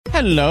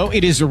Hello,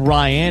 it is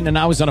Ryan, and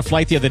I was on a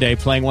flight the other day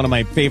playing one of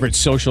my favorite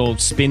social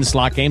spin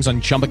slot games on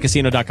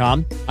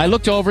ChumbaCasino.com. I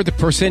looked over at the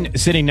person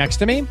sitting next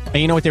to me, and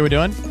you know what they were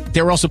doing?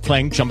 They were also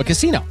playing Chumba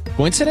Casino.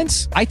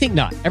 Coincidence? I think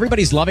not.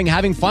 Everybody's loving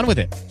having fun with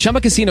it.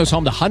 Chumba Casino is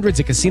home to hundreds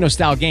of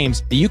casino-style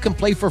games that you can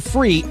play for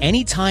free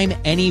anytime,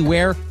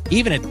 anywhere,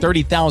 even at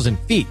 30,000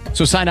 feet.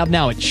 So sign up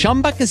now at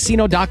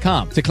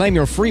ChumbaCasino.com to claim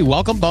your free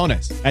welcome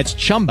bonus. That's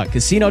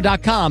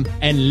ChumbaCasino.com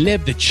and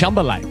live the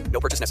Chumba life.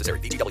 No purchase necessary.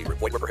 VGW.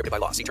 Void were prohibited by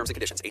law. See terms and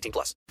conditions. 18+.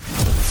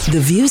 The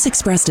views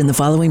expressed in the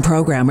following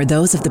program are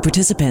those of the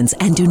participants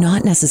and do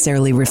not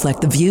necessarily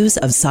reflect the views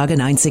of Saga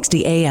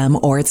 960 AM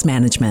or its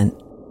management.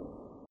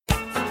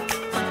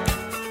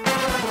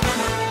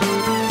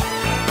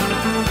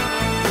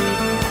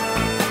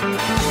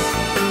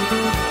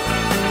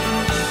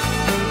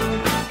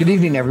 Good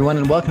evening, everyone,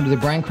 and welcome to the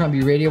Brian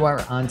Crombie Radio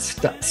Hour on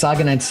Saga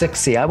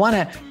 960. I want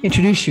to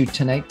introduce you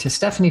tonight to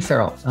Stephanie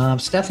Farrell.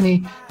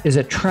 Stephanie is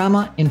a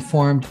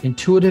trauma-informed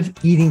intuitive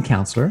eating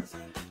counselor,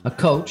 a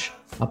coach,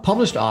 a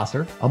published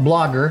author, a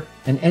blogger,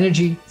 an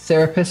energy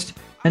therapist,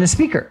 and a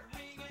speaker.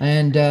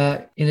 And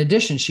in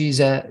addition, she's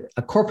a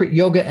corporate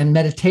yoga and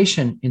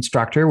meditation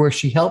instructor where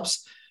she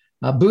helps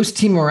boost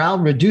team morale,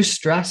 reduce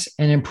stress,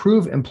 and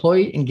improve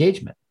employee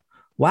engagement.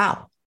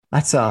 Wow,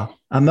 that's a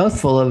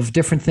mouthful of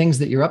different things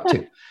that you're up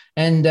to.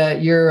 And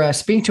you're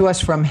speaking to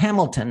us from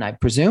Hamilton, I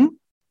presume?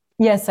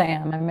 Yes, I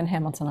am. I'm in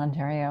Hamilton,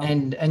 Ontario.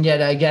 And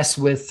yet, I guess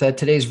with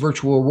today's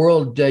virtual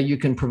world, you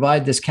can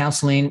provide this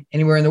counseling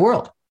anywhere in the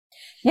world.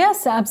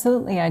 Yes,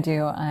 absolutely. I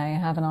do. I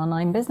have an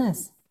online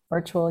business,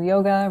 virtual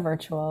yoga,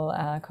 virtual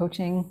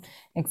coaching,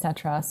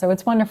 etc. So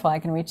it's wonderful. I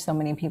can reach so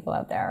many people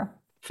out there.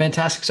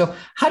 Fantastic. So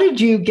how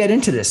did you get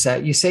into this?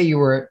 You say you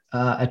were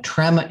a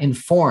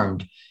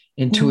trauma-informed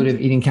intuitive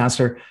eating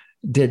counselor.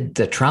 Did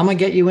the trauma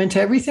get you into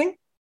everything?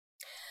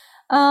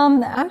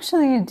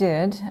 Actually, it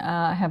did.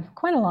 I have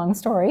quite a long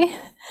story.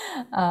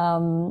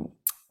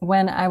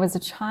 When I was a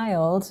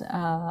child,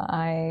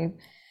 I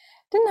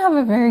didn't have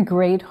a very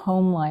great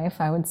home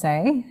life, I would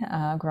say,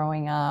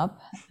 growing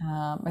up.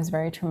 It was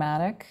very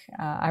traumatic.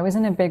 I was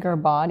in a bigger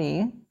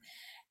body,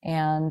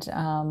 and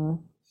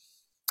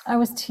I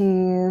was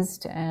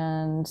teased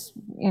and,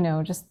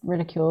 just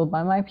ridiculed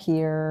by my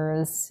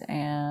peers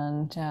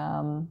and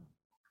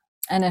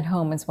at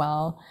home as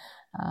well.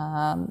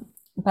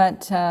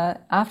 But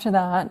after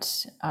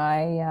that,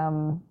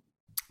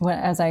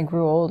 as I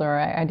grew older,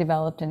 I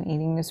developed an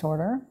eating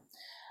disorder,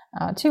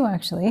 two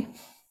actually,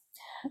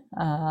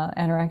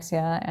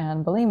 anorexia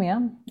and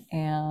bulimia.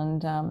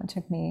 And it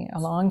took me a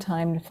long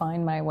time to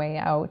find my way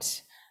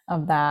out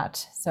of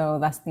that. So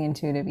that's the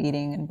intuitive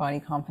eating and body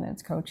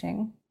confidence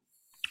coaching.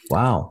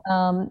 Wow.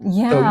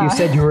 Yeah. So you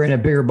said you were in a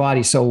bigger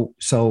body. So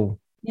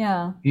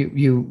yeah.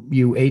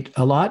 You ate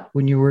a lot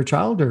when you were a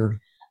child, or?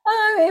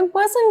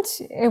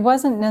 It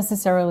wasn't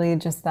necessarily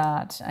just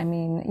that. I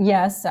mean,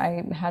 yes,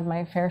 I had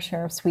my fair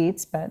share of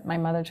sweets, but my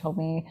mother told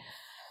me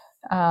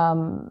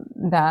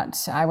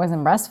that I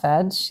wasn't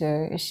breastfed.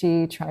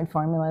 She tried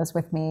formulas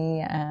with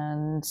me,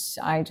 and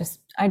I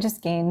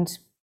just gained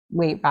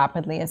weight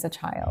rapidly as a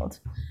child.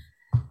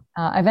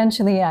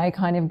 Eventually, I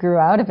kind of grew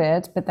out of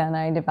it, but then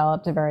I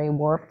developed a very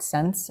warped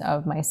sense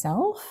of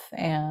myself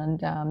and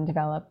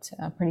developed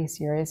pretty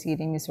serious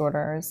eating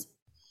disorders.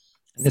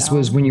 This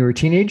was when you were a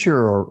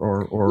teenager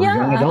or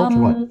young adult?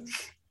 What?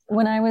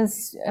 When I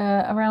was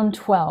around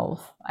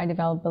 12, I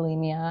developed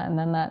bulimia, and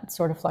then that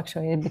sort of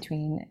fluctuated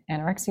between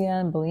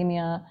anorexia and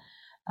bulimia,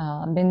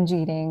 binge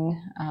eating.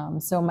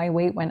 So my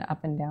weight went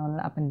up and down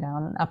and up and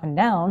down and up and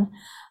down,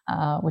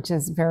 which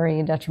is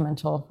very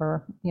detrimental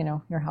for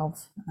your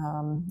health,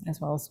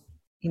 as well as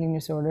eating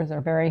disorders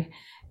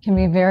can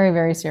be very,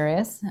 very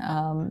serious.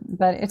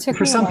 But it took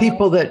for some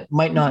people that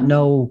might not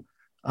know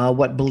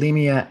what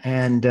bulimia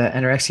and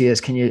anorexia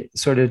is. Can you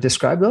sort of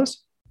describe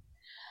those?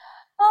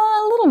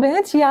 A little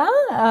bit, yeah.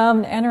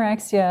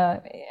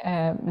 Anorexia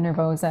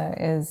nervosa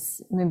is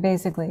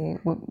basically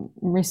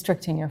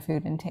restricting your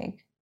food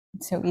intake.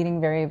 So eating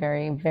very,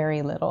 very,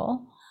 very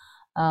little.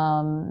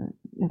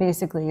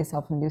 Basically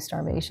self-induced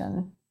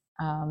starvation.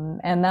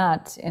 And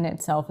that in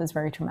itself is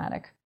very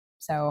traumatic.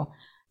 So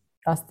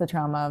that's the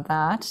trauma of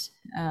that.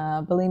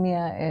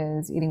 Bulimia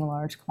is eating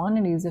large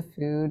quantities of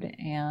food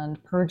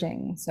and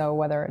purging. So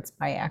whether it's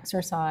by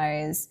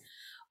exercise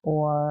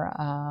or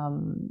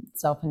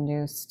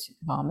self-induced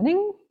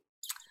vomiting,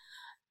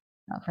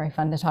 not very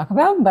fun to talk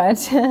about,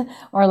 but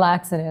or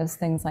laxatives,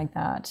 things like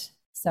that.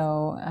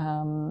 So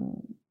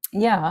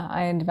yeah,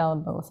 I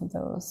developed both of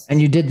those.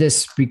 And you did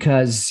this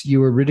because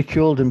you were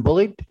ridiculed and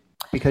bullied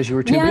because you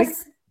were too big?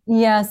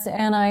 Yes,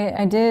 and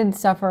I did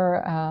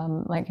suffer,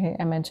 like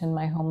I mentioned,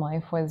 my home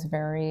life was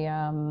very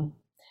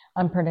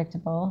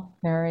unpredictable,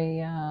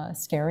 very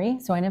scary.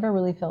 So I never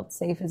really felt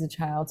safe as a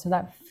child. So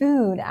that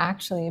food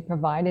actually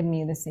provided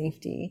me the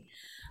safety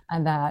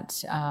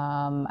that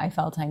I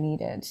felt I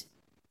needed,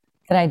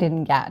 that I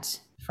didn't get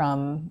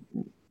from,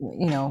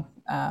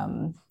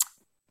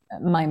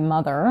 my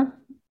mother,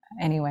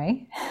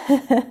 anyway.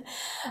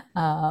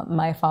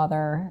 My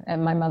mother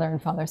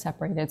and father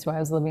separated, so I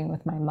was living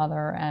with my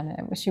mother,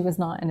 and she was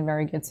not in a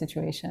very good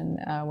situation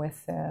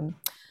with an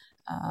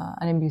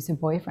abusive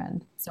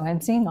boyfriend. So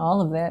I'm seeing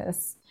all of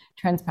this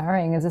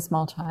transpiring as a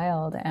small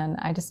child, and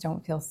I just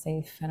don't feel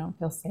safe. I don't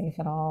feel safe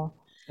at all.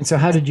 And so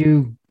how did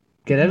you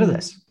get out of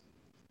this?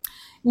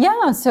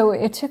 Yeah, so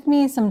it took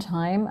me some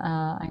time.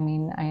 I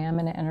am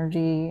an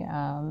energy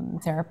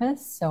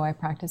therapist, so I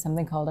practice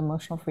something called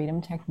emotional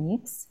freedom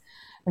techniques,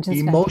 which is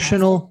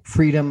emotional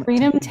freedom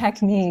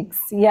techniques.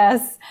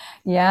 Yes,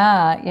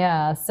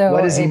 yeah. So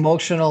what is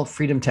emotional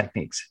freedom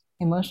techniques?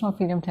 Emotional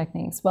freedom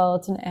techniques. Well,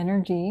 it's an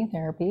energy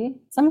therapy.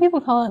 Some people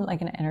call it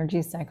like an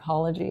energy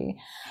psychology.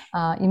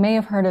 You may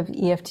have heard of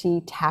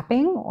EFT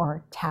tapping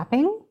or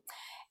tapping,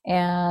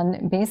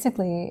 and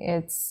basically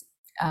it's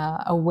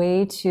a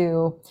way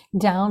to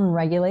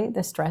down-regulate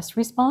the stress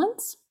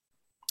response.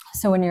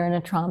 So when you're in a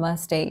trauma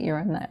state, you're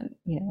in that,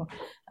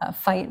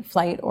 fight,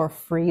 flight, or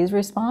freeze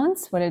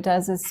response. What it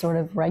does is sort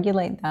of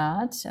regulate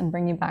that and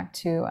bring you back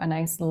to a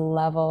nice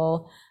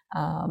level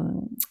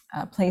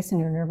place in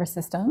your nervous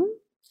system,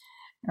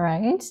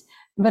 right?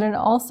 But it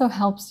also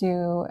helps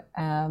you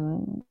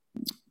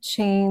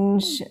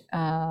change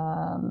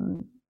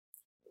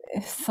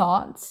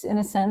thoughts in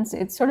a sense.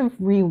 It sort of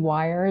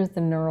rewires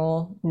the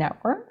neural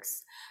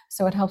networks.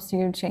 So it helps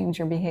you change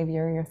your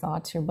behavior, your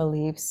thoughts, your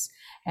beliefs,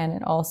 and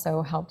it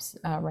also helps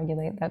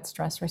regulate that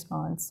stress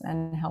response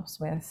and helps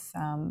with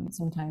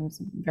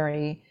sometimes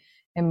very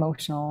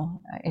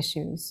emotional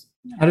issues.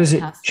 How does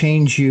it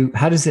change you?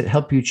 How does it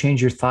help you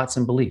change your thoughts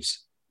and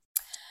beliefs?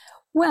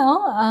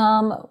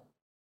 Well,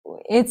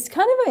 it's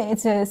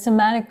it's a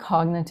somatic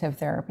cognitive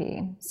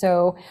therapy.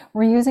 So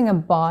we're using a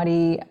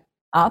body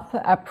up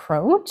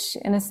approach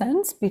in a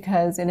sense,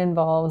 because it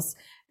involves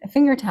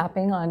finger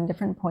tapping on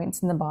different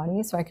points in the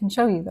body. So I can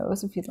show you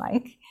those if you'd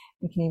like.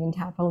 You can even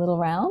tap a little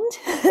round.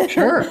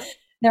 Sure.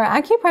 There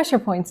are acupressure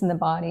points in the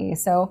body.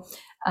 So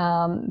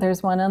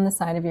there's one on the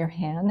side of your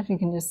hand, if you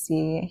can just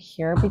see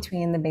here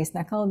between the base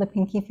knuckle, the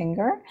pinky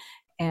finger,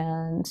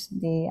 and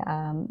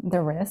the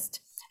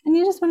wrist. And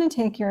you just want to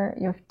take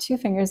your two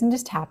fingers and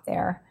just tap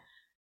there.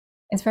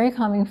 It's very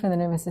calming for the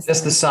nervous system.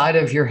 Just the side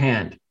of your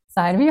hand.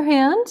 Side of your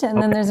hand,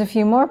 and then there's a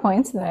few more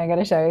points that I got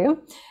to show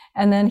you.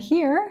 And then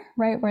here,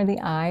 right where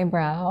the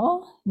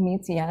eyebrow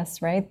meets,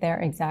 yes, right there,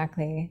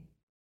 exactly.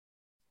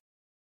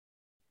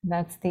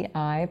 That's the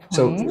eye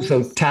point.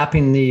 So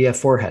tapping the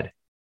forehead.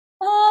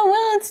 Oh,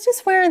 well, it's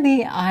just where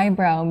the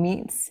eyebrow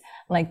meets,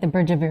 like the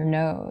bridge of your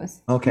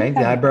nose. Okay,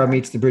 the eyebrow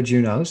meets the bridge of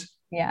your nose.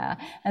 Yeah,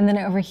 and then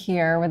over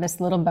here, where this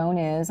little bone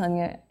is on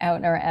the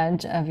outer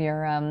edge of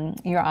your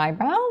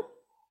eyebrow,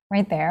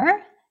 right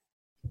there.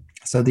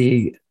 So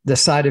the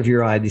side of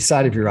your eye, the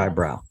side of your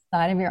eyebrow.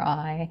 Side of your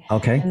eye.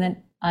 Okay. And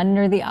then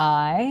under the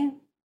eye.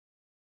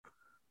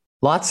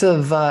 Lots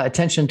of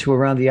attention to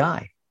around the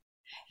eye.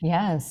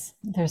 Yes,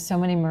 there's so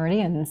many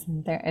meridians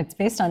there. It's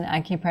based on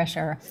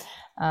acupressure,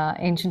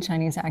 ancient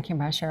Chinese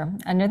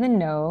acupressure. Under the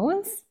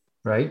nose.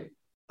 Right.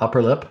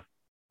 Upper lip.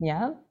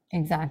 Yeah,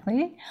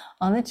 exactly.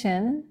 On the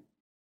chin.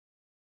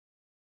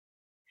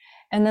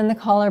 And then the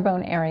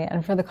collarbone area.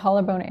 And for the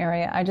collarbone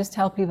area, I just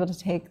tell people to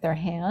take their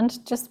hand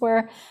just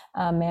where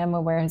a man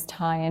will wear his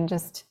tie and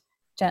just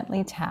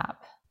gently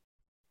tap.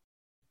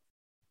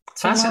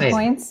 Two more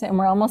points and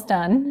we're almost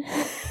done.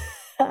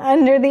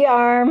 Under the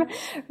arm,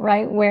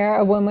 right where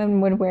a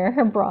woman would wear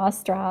her bra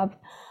strap.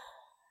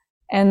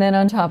 And then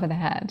on top of the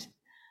head.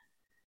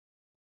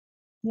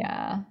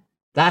 Yeah.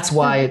 That's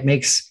why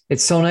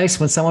it's so nice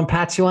when someone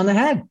pats you on the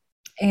head.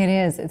 It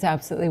is. It's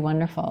absolutely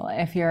wonderful.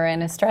 If you're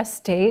in a stress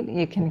state,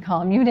 you can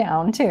calm you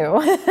down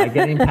too. By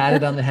getting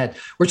patted on the head.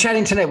 We're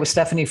chatting tonight with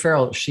Stephanie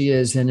Farrell. She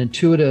is an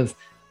intuitive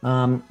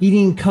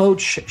eating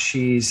coach.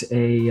 She's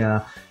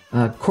a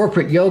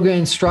corporate yoga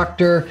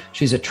instructor.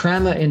 She's a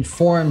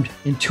trauma-informed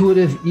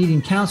intuitive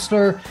eating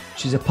counselor.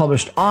 She's a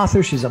published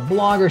author. She's a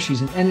blogger.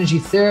 She's an energy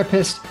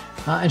therapist.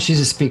 And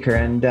she's a speaker.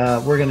 And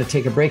we're going to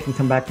take a break and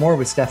come back more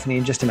with Stephanie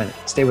in just a minute.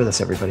 Stay with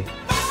us, everybody.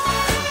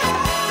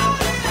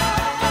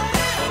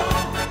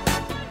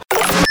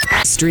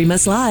 Stream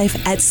us live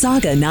at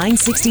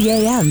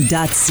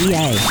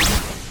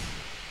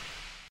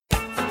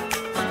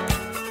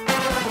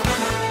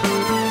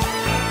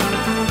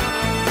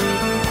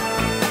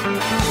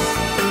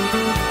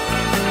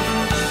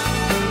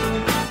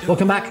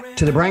Welcome back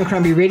to the Brian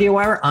Crombie Radio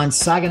Hour on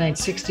Saga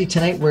 960.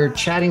 Tonight we're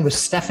chatting with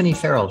Stephanie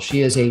Farrell. She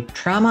is a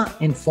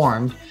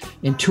trauma-informed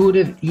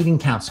intuitive eating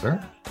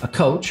counselor, a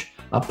coach,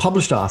 a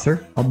published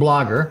author, a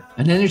blogger,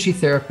 an energy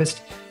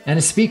therapist, and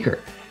a speaker.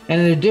 And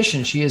in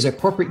addition, she is a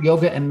corporate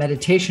yoga and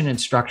meditation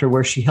instructor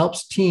where she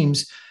helps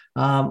teams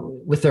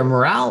with their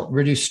morale,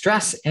 reduce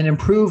stress, and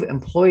improve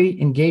employee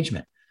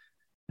engagement.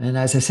 And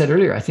as I said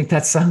earlier, I think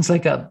that sounds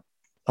like a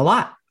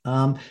lot.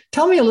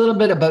 Tell me a little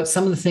bit about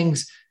some of the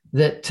things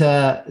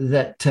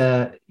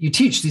that you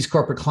teach these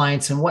corporate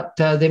clients and what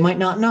they might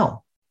not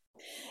know.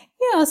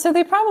 Yeah, so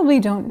they probably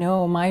don't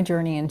know my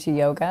journey into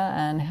yoga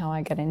and how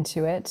I got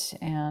into it.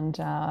 And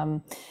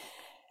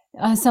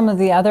Some of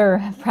the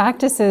other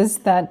practices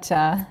that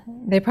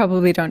they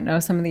probably don't know,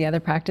 some of the other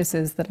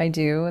practices that I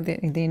do,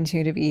 the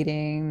intuitive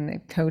eating, the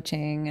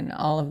coaching, and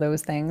all of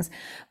those things,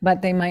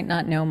 but they might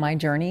not know my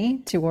journey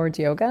towards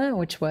yoga,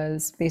 which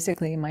was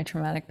basically my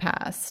traumatic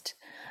past.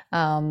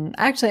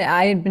 Actually,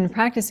 I had been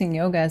practicing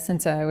yoga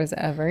since I was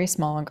a very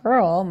small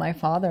girl. My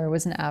father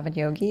was an avid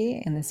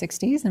yogi in the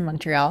 60s in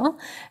Montreal,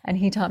 and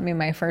he taught me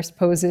my first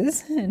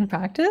poses in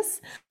practice.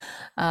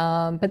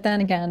 But then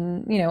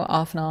again,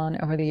 off and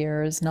on over the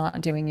years,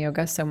 not doing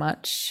yoga so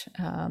much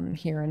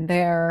here and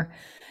there.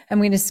 And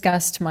we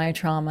discussed my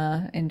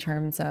trauma in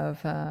terms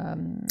of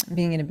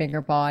being in a bigger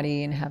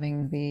body and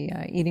having the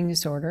eating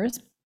disorders.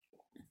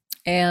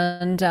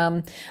 And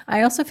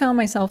I also found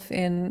myself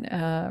in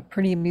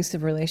pretty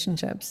abusive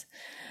relationships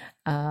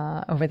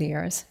over the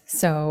years.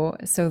 So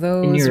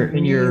those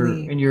in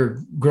your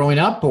growing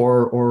up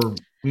or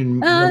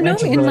in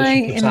romantic in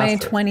my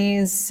after?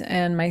 20s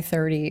and my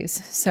 30s.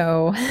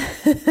 So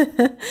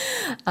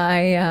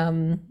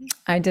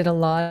I did a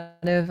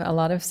lot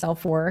of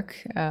self work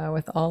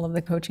with all of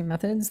the coaching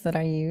methods that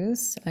I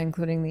use,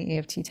 including the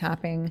EFT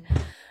tapping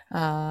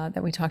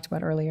that we talked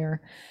about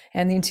earlier,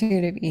 and the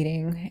intuitive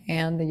eating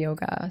and the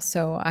yoga.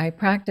 So I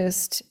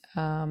practiced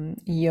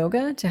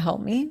yoga to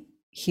help me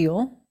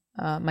heal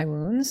my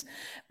wounds,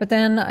 but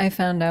then I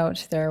found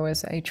out there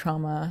was a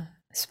trauma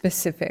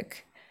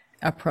specific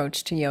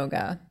approach to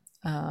yoga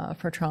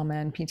for trauma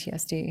and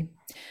PTSD.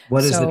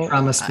 What is the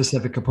trauma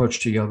specific approach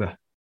to yoga?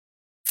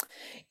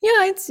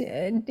 Yeah,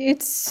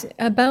 it's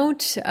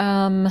about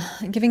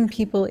giving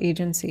people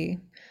agency.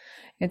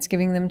 It's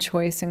giving them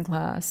choice in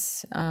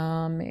class.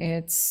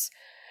 It's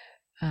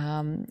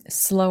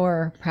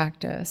slower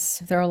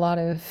practice. There are a lot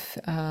of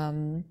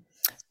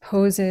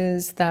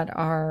poses that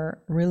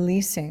are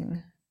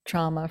releasing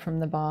trauma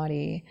from the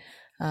body.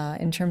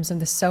 In terms of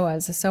the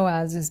psoas, the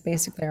psoas is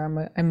basically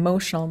our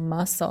emotional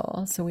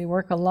muscle. So we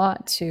work a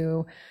lot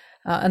to,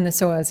 and the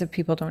psoas, if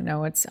people don't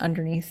know, it's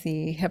underneath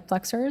the hip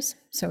flexors.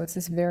 So it's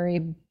this very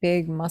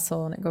big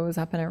muscle, and it goes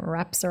up and it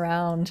wraps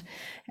around.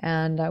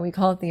 And we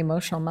call it the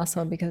emotional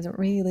muscle because it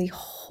really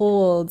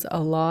holds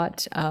a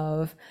lot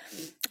of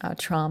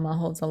trauma,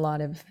 holds a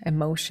lot of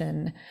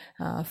emotion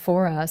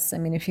for us. I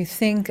mean, if you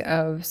think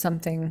of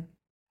something,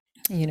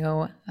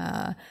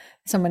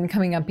 someone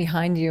coming up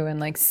behind you and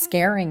like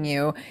scaring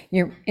you,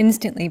 you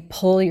instantly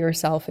pull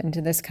yourself into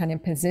this kind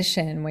of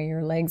position where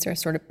your legs are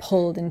sort of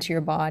pulled into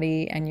your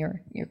body and you're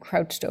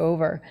crouched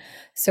over.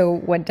 So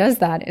what does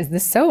that is the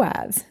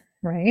psoas,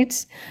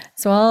 right?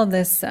 So all of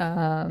this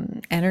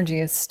energy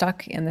is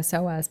stuck in the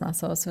psoas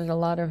muscle. So there's a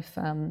lot of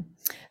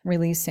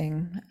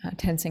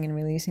tensing and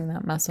releasing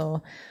that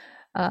muscle.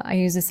 I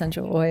use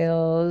essential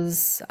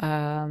oils.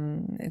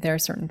 There are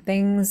certain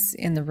things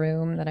in the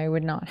room that I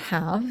would not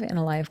have in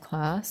a live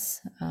class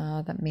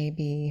that may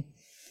be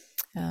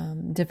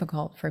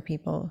difficult for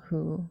people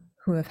who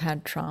have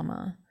had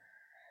trauma.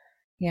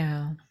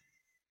 Yeah.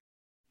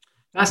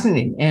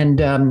 Fascinating.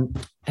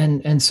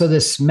 And so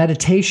this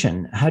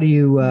meditation, how do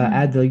you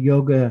add the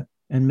yoga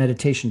and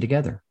meditation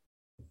together?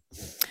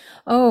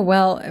 Oh,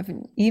 well,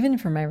 even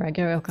for my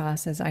regular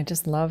classes, I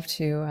just love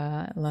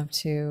to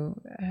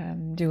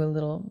do a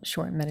little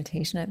short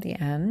meditation at the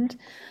end.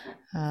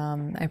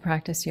 I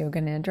practice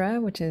Yoga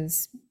Nidra, which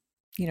is,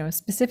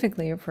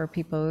 specifically for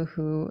people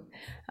who,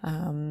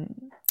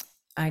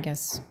 I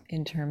guess,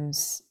 in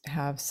terms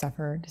have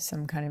suffered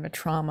some kind of a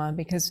trauma,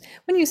 because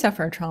when you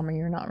suffer a trauma,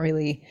 you're not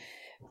really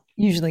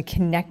usually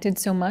connected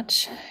so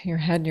much. Your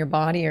head and your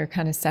body are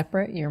kind of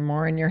separate. You're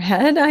more in your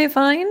head, I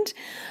find.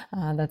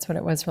 That's what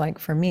it was like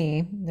for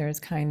me. There's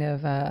kind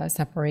of a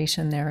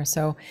separation there.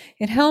 So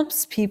it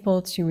helps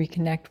people to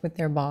reconnect with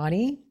their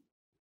body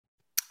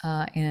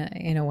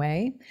in a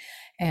way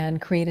and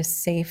create a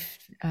safe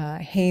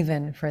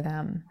haven for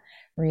them,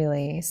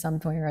 really,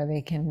 somewhere where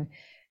they can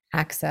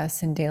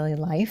access in daily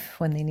life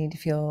when they need to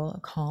feel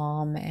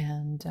calm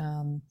and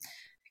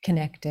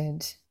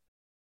connected.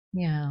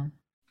 Yeah.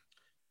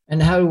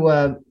 And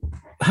how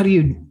do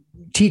you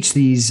teach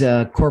these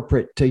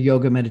corporate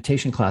yoga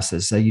meditation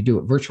classes? You do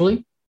it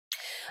virtually?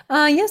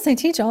 Yes, I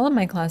teach all of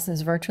my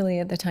classes virtually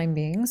at the time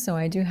being. So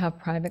I do have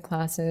private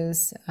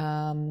classes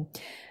and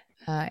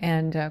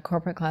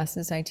corporate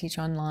classes I teach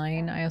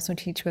online. I also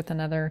teach with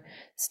another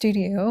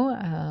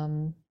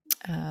studio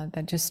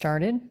that just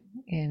started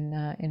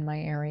in my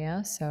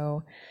area.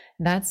 So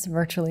that's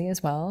virtually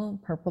as well,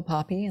 Purple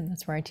Poppy, and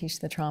that's where I teach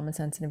the trauma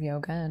sensitive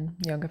yoga and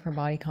yoga for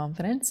body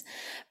confidence.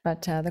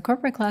 But the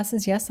corporate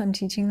classes, yes, I'm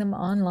teaching them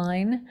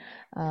online.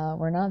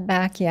 We're not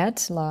back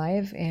yet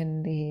live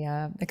in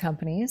the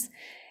companies.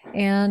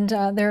 And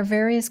there are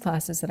various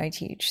classes that I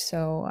teach.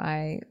 So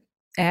I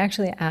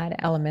actually add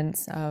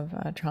elements of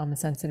trauma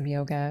sensitive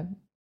yoga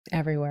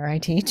everywhere I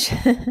teach,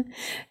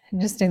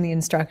 just in the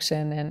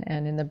instruction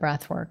and in the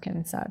breath work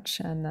and such,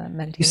 and the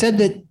meditation. You said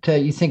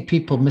that you think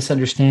people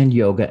misunderstand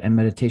yoga and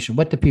meditation.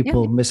 What do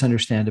people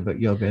misunderstand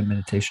about yoga and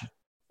meditation?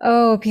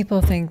 Oh,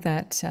 people think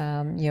that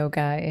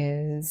yoga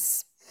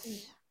is,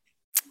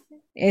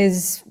 you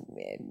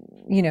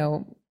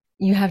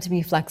have to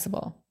be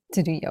flexible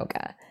to do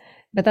yoga.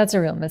 But that's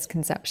a real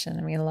misconception.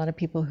 I mean, a lot of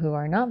people who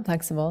are not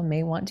flexible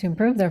may want to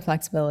improve their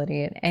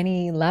flexibility at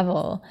any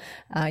level.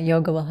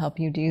 Yoga will help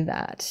you do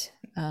that.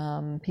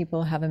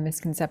 People have a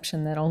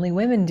misconception that only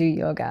women do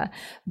yoga,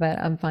 but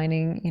I'm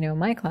finding,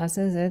 my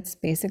classes, it's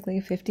basically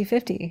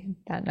 50-50.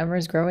 That number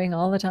is growing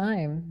all the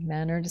time.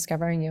 Men are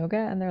discovering yoga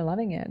and they're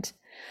loving it.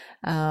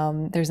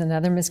 There's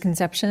another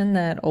misconception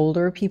that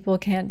older people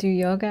can't do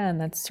yoga,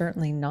 and that's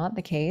certainly not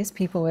the case.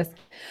 People with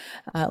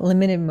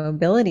limited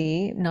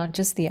mobility, not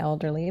just the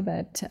elderly,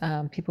 but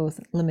people with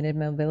limited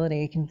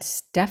mobility can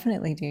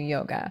definitely do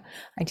yoga.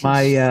 I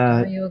teach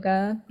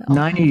yoga.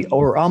 90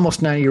 or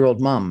almost 90-year-old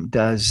mom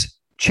does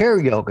chair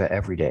yoga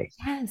every day.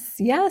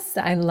 Yes.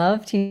 I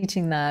love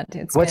teaching that.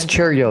 What's fantastic.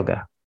 Chair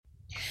yoga?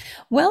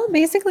 Well,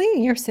 basically,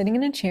 you're sitting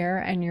in a chair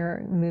and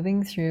you're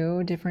moving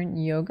through different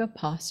yoga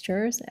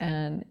postures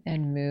and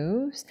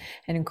moves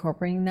and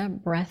incorporating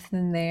that breath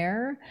in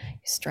there,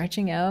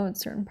 stretching out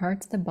certain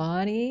parts of the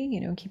body,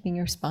 keeping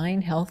your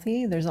spine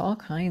healthy. There's all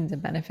kinds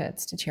of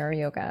benefits to chair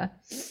yoga.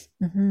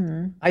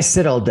 Mm-hmm. I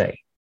sit all day.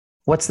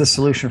 What's the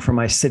solution for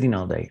my sitting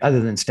all day other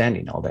than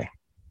standing all day?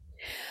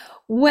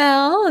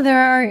 Well,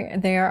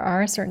 there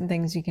are certain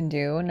things you can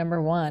do. Number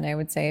one, I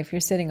would say if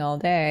you're sitting all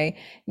day,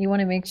 you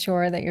want to make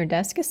sure that your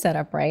desk is set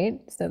up right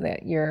so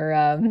that you're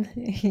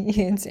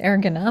it's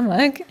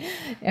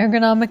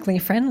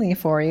ergonomically friendly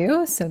for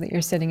you, so that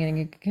you're sitting in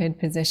a good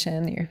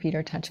position, that your feet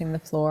are touching the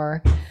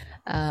floor.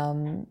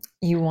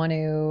 You want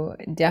to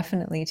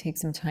definitely take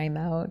some time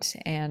out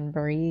and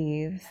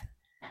breathe.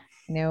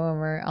 When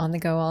we're on the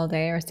go all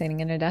day or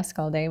sitting in a desk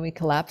all day, we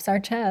collapse our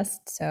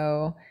chest.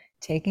 So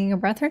taking a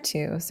breath or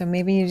two. So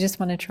maybe you just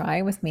want to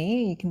try with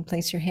me. You can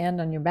place your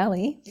hand on your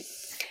belly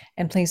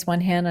and place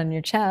one hand on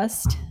your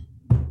chest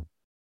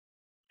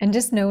and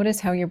just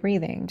notice how you're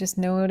breathing. Just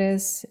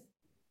notice.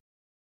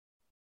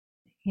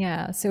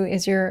 Yeah. So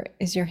is your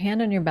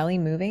hand on your belly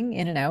moving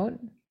in and out?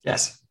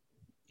 Yes.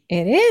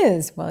 It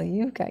is. Well,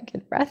 you've got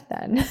good breath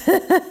then.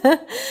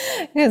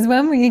 Because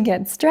when we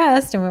get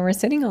stressed and when we're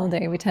sitting all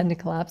day, we tend to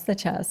collapse the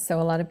chest.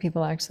 So a lot of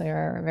people actually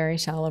are very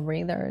shallow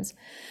breathers.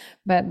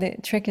 But the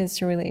trick is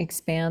to really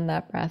expand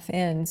that breath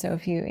in. So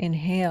if you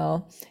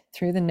inhale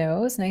through the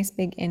nose, nice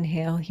big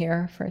inhale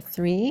here for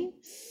 3,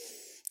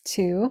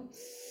 2,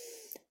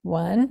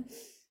 1.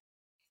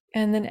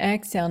 And then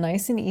exhale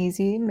nice and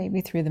easy, maybe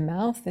through the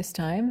mouth this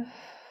time.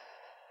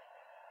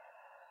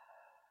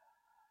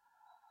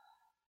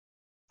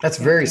 That's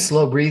very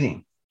slow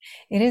breathing.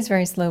 It is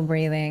very slow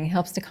breathing,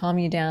 helps to calm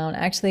you down.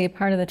 Actually,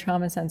 part of the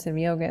trauma sensitive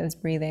yoga is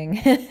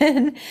breathing.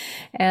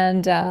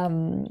 and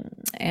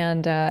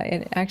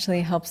it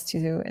actually helps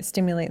to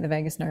stimulate the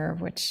vagus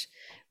nerve, which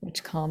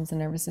calms the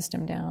nervous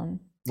system down.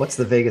 What's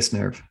the vagus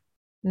nerve?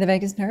 The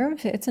vagus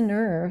nerve, it's a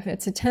nerve.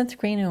 It's a 10th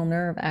cranial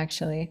nerve,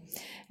 actually.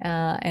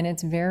 And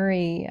it's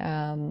very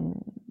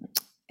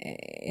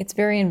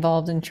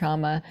involved in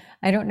trauma.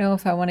 I don't know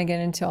if I want to get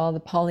into all the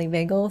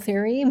polyvagal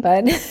theory,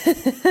 but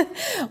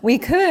we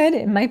could.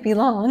 It might be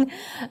long.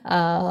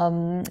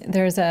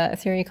 There's a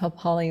theory called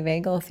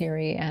polyvagal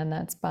theory, and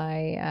that's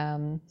by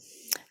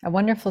a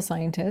wonderful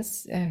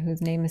scientist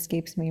whose name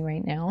escapes me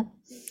right now.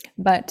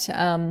 But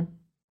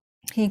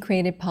he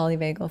created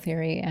polyvagal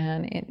theory,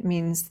 and it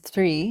means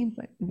 3.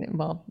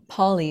 Well,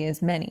 poly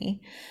is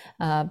many,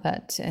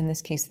 but in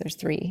this case, there's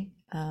 3.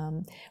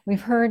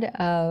 We've heard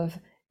of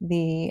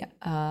the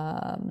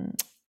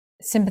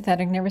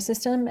sympathetic nervous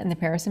system and the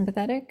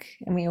parasympathetic,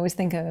 and we always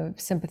think of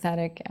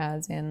sympathetic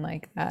as in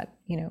like that,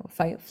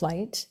 fight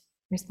flight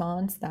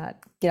response,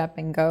 that get up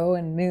and go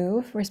and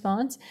move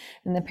response,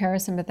 and the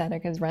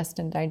parasympathetic is rest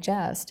and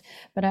digest.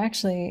 But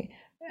actually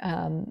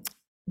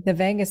the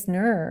vagus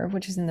nerve,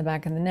 which is in the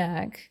back of the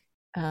neck,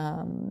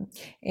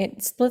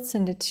 it splits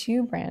into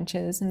 2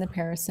 branches in the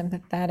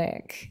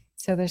parasympathetic.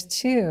 So there's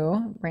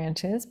 2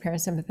 branches,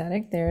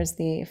 parasympathetic. There's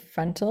the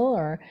frontal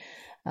or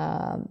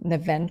the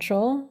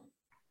ventral,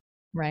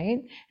 right?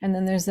 And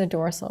then there's the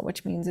dorsal,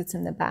 which means it's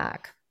in the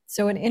back.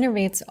 So it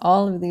innervates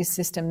all of these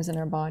systems in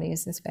our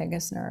bodies, this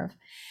vagus nerve.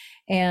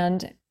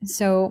 And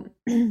so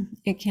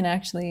it can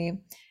actually,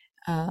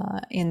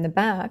 in the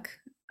back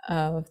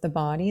of the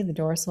body, the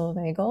dorsal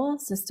vagal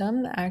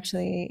system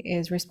actually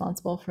is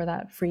responsible for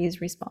that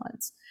freeze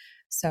response.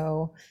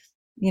 So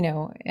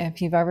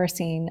if you've ever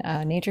seen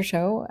a nature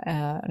show,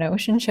 an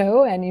ocean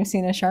show, and you've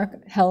seen a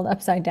shark held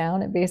upside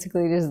down, it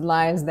basically just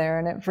lies there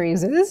and it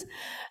freezes.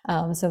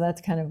 So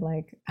that's kind of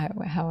like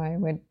how I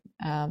would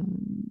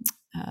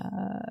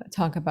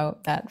talk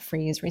about that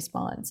freeze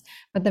response.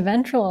 But the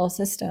ventral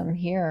system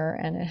here,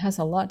 and it has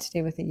a lot to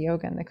do with the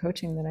yoga and the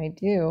coaching that I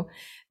do,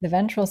 the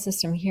ventral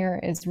system here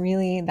is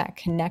really that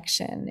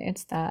connection.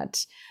 It's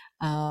that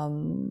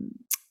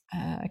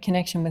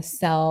connection with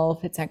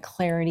self, it's that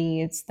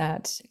clarity, it's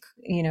that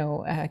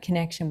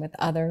connection with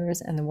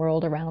others and the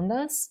world around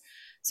us.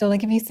 So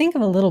like if you think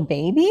of a little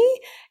baby,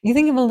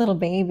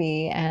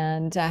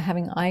 and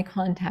having eye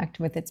contact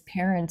with its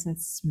parents and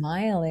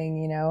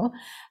smiling,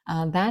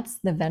 that's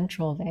the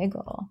ventral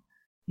vagal.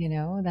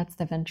 That's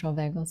the ventral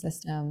vagal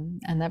system.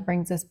 And that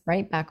brings us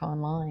right back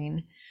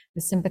online.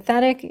 The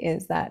sympathetic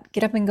is that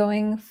get up and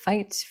going,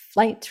 fight,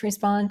 flight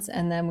response.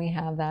 And then we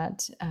have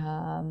that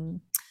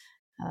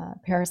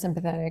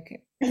parasympathetic,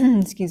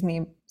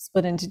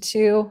 split into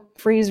two,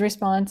 freeze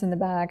response in the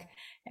back,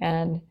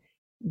 and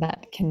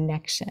that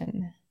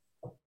connection,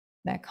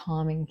 that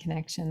calming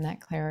connection,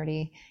 that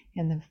clarity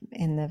in the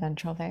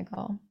ventral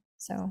vagal.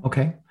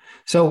 Okay.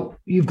 So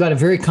you've got a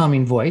very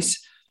calming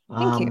voice.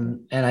 Thank you.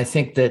 And I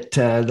think that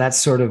that's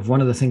sort of one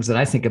of the things that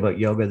I think about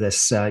yoga,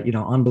 this,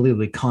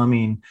 unbelievably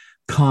calm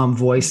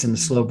voice and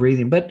slow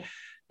breathing. But,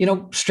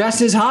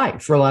 stress is high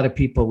for a lot of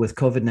people with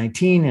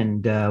COVID-19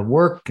 and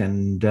work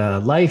and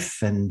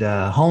life and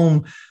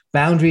home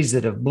boundaries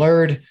that have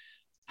blurred.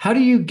 How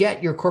do you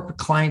get your corporate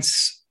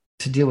clients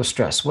to deal with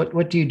stress?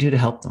 What do you do to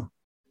help them?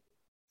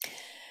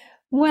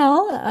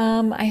 Well,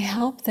 I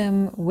help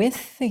them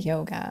with the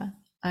yoga.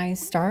 I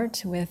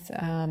start with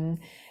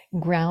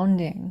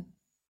grounding.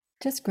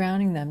 Just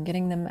grounding them,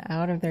 getting them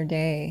out of their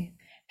day,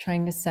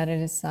 trying to set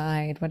it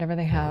aside, whatever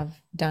they have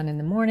done in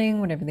the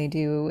morning, whatever they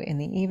do in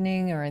the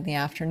evening or in the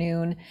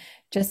afternoon,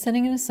 just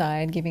setting it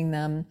aside, giving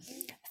them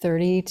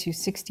 30 to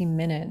 60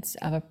 minutes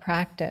of a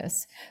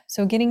practice.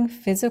 So getting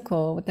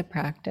physical with the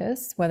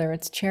practice, whether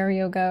it's chair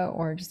yoga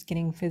or just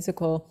getting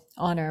physical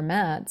on our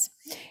mats,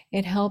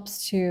 it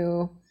helps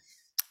to,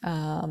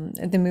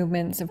 the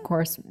movements, of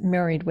course,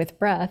 married with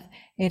breath,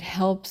 it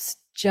helps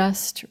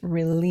just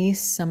release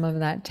some of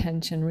that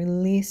tension,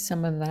 release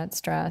some of that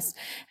stress.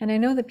 And I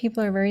know that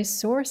people are very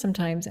sore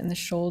sometimes in the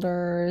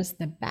shoulders,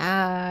 the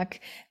back,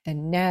 the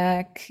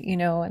neck,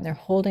 and they're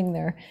holding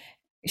their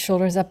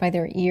shoulders up by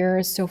their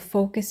ears. So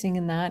focusing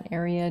in that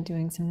area,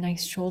 doing some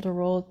nice shoulder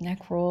rolls,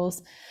 neck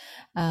rolls,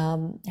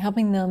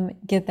 helping them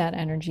get that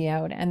energy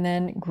out, and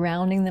then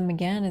grounding them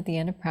again at the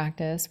end of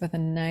practice with a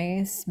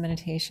nice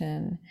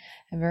meditation,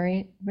 a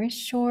very, very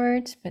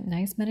short but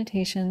nice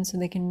meditation, so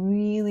they can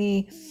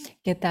really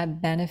get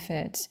that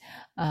benefit,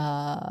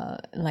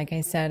 like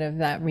I said, of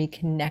that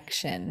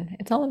reconnection.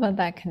 It's all about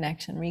that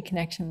connection,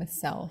 reconnection with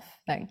self,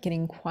 that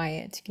getting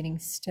quiet, getting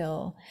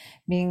still,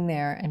 being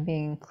there and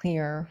being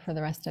clear for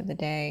the rest of the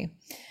day.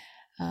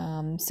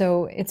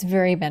 So it's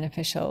very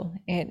beneficial.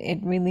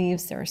 It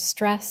relieves their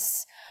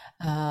stress.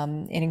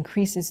 It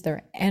increases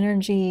their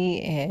energy.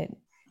 It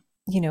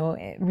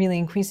really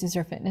increases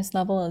their fitness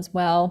level as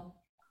well.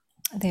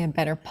 They have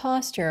better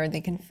posture. They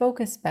can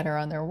focus better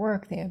on their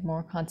work. They have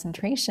more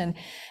concentration.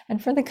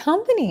 And for the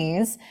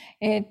companies,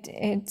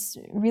 it's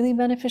really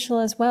beneficial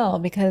as well,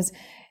 because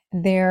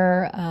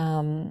the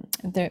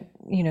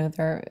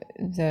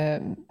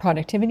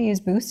productivity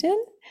is boosted,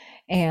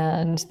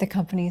 and the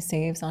company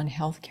saves on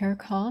healthcare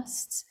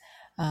costs,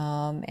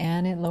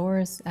 and it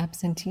lowers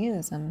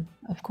absenteeism,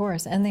 of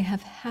course, and they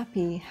have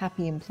happy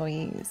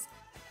employees.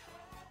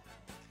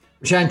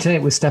 We're chatting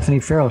tonight with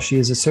Stephanie Farrell. She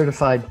is a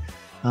certified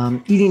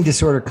eating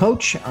disorder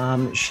coach.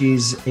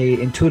 She's an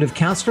intuitive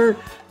counselor.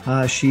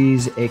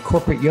 She's a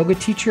corporate yoga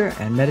teacher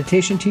and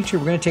meditation teacher.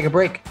 We're going to take a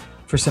break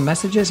for some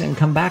messages and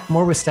come back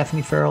more with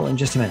Stephanie Farrell in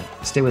just a minute.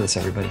 Stay with us,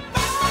 everybody.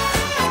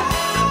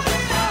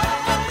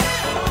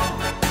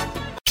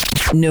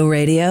 No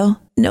radio?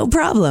 No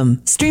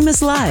problem. Stream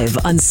us live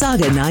on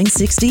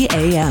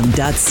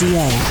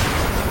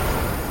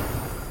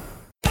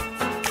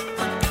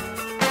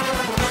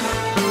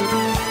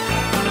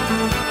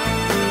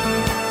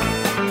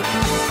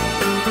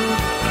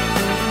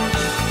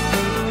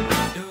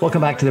Welcome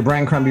back to the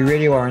Brian Crombie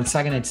Radio Hour on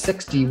Saga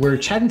 960. We're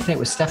chatting tonight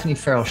with Stephanie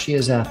Farrell. She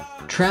is a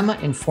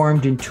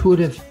trauma-informed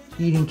intuitive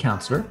eating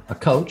counselor, a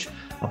coach,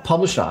 a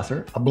published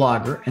author, a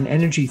blogger, an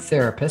energy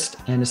therapist,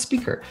 and a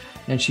speaker.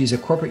 And she's a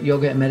corporate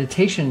yoga and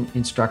meditation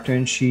instructor,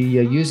 and she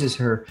uses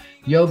her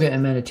yoga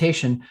and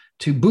meditation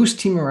to boost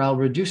team morale,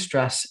 reduce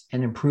stress,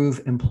 and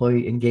improve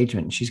employee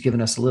engagement. And she's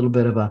given us a little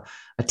bit of a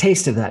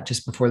taste of that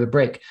just before the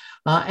break.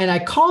 And I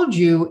called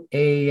you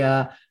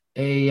a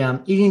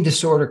eating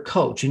disorder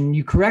coach, and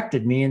you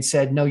corrected me and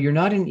said, no, you're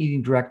not an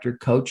eating director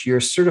coach. You're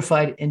a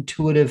certified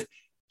intuitive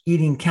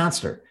eating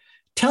counselor.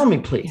 Tell me,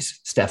 please,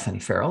 Stephanie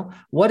Farrell,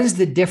 what is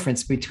the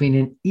difference between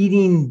an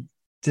eating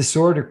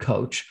disorder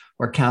coach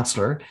or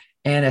counselor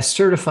and a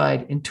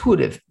certified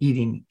intuitive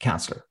eating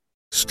counselor?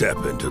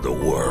 Step into the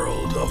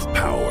world of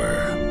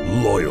power,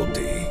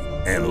 loyalty,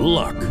 and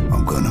luck.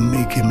 I'm going to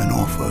make him an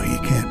offer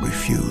he can't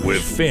refuse.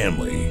 With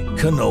family,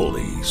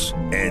 cannolis,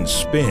 and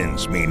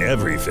spins mean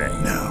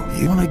everything. Now,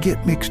 you want to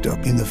get mixed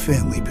up in the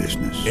family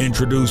business.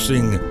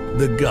 Introducing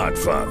The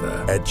Godfather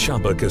at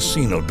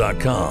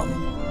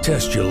ChumbaCasino.com.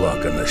 Test your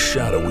luck in the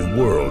shadowy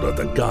world of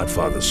The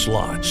Godfather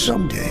slot.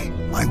 Someday,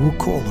 I will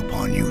call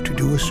upon you to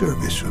do a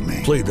service for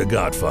me. Play The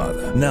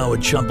Godfather now at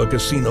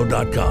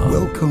ChumbaCasino.com.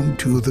 Welcome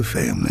to the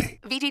family.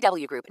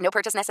 VGW Group. No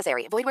purchase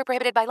necessary. Void where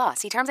prohibited by law.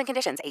 See terms and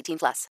conditions.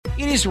 18+.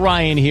 It is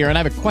Ryan here, and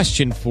I have a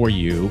question for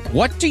you.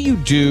 What do you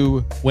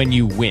do when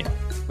you win?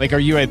 Like, are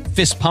you a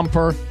fist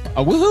pumper?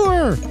 A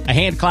woohooer, a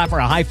hand clapper,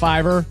 a high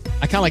fiver.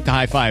 I kind of like the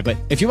high five, but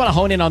if you want to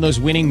hone in on those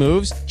winning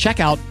moves, check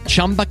out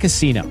Chumba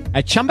Casino.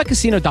 At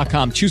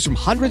ChumbaCasino.com, choose from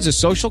hundreds of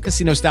social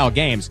casino style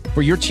games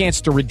for your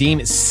chance to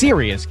redeem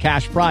serious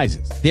cash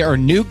prizes. There are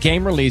new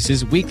game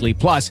releases weekly,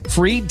 plus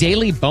free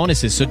daily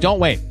bonuses. So don't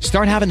wait.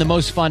 Start having the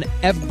most fun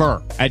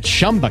ever at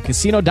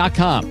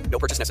ChumbaCasino.com. No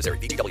purchase necessary.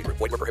 VGW Group.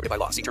 Void where prohibited by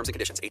law. See terms and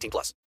conditions.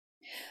 18+.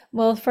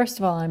 Well, first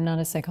of all, I'm not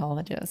a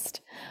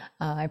psychologist.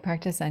 I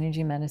practice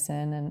energy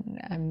medicine, and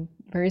I'm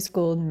very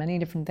schooled in many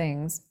different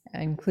things,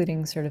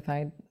 including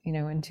certified,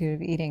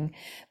 intuitive eating.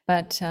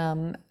 But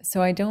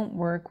so I don't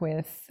work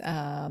with,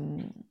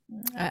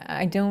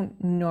 I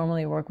don't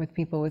normally work with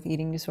people with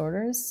eating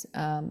disorders.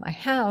 I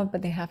have,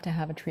 but they have to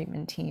have a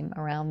treatment team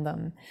around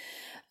them.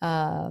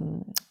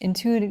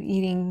 Intuitive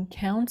eating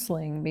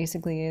counseling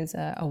basically is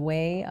a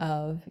way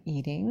of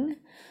eating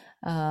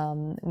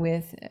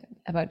with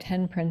about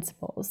 10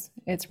 principles.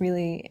 It's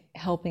really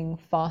helping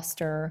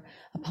foster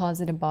a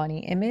positive body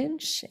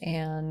image,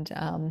 and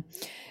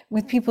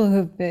with people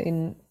who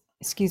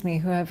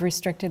have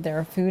restricted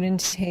their food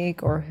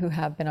intake or who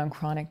have been on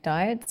chronic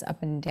diets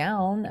up and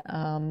down,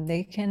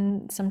 they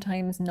can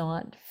sometimes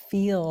not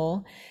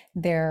feel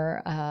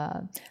their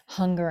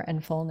hunger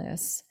and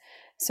fullness.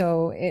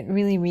 So it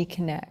really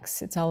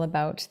reconnects. It's all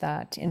about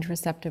that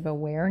interoceptive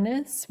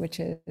awareness, which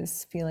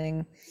is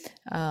feeling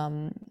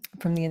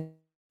from the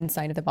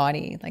inside of the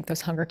body, like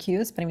those hunger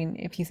cues. But I mean,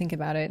 if you think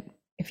about it,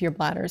 if your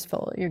bladder's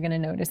full, you're going to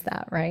notice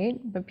that, right?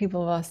 But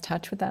people have lost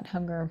touch with that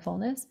hunger and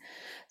fullness.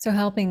 So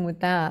helping with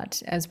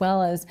that, as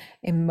well as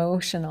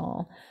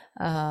emotional,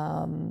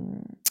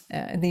 the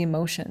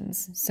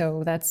emotions.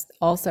 So that's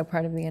also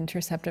part of the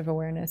interoceptive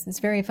awareness. It's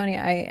very funny.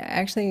 I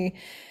actually,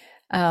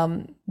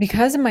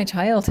 because of my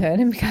childhood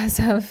and because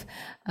of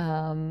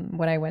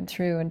what I went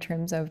through in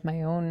terms of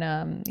my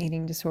own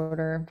eating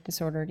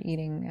disordered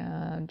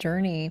eating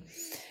journey,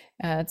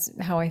 it's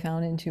how I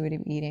found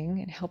intuitive eating.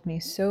 It helped me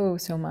so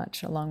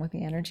much, along with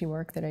the energy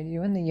work that I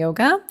do and the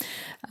yoga.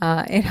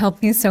 It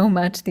helped me so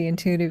much, the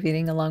intuitive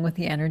eating, along with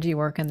the energy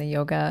work and the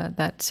yoga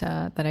that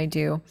I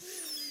do.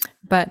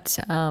 But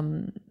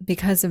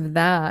because of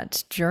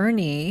that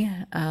journey,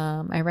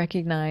 I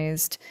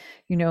recognized,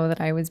 that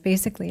I was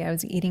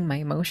eating my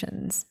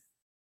emotions.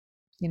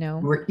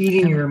 We're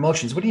eating your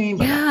emotions. What do you mean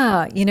by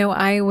that? Yeah,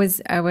 I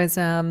was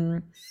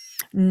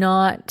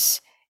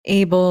not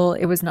able.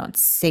 It was not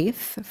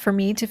safe for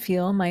me to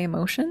feel my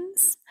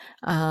emotions.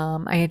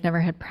 I had never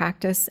had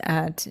practice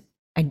at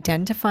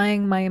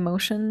identifying my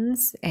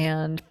emotions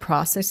and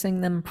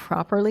processing them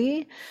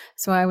properly.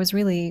 So I was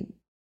really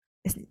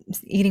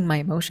eating my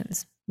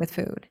emotions with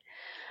food.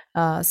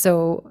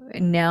 So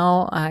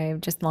now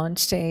I've just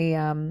launched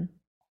a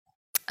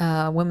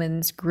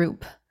women's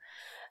group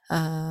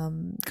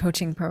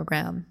coaching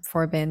program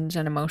for binge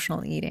and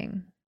emotional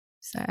eating.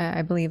 So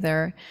I believe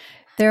there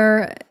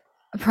are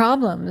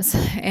problems,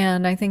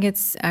 and I think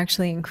it's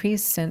actually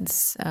increased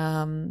since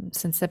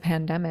the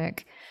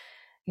pandemic.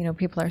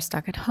 People are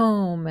stuck at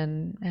home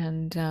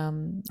and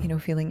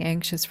feeling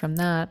anxious from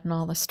that, and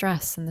all the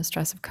stress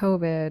of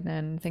COVID,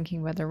 and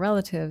thinking about their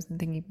relatives and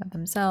thinking about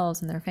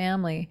themselves and their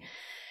family.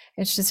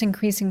 It's just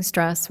increasing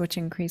stress, which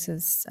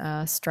increases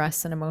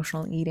stress and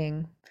emotional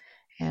eating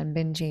and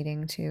binge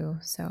eating too.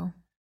 So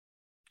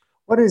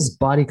what is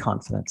body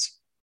confidence?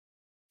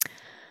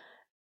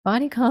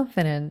 Body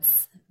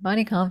confidence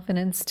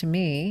to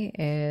me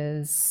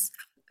is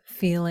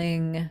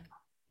feeling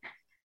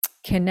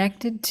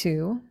connected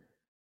to,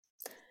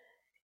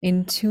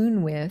 in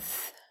tune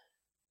with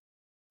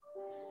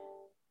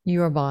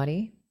your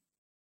body,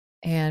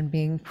 and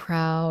being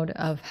proud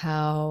of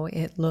how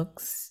it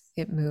looks,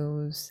 it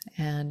moves,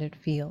 and it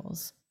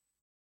feels.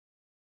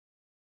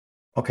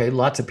 Okay,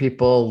 lots of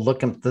people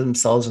look at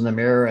themselves in the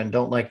mirror and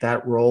don't like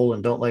that role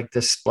and don't like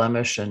this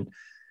blemish and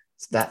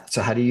that.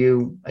 So how do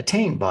you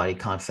attain body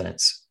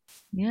confidence?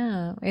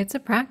 Yeah, it's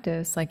a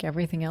practice, like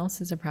everything else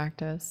is a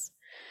practice.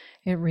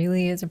 It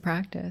really is a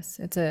practice.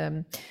 It's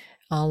a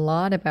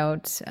lot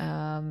about,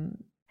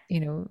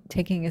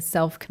 taking a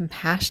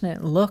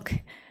self-compassionate look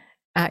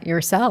at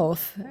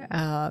yourself.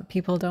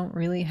 People don't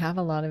really have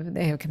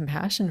they have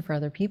compassion for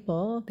other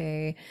people.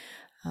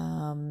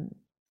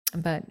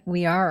 But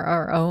we are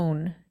our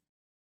own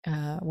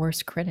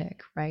worst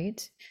critic,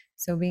 right?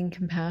 So being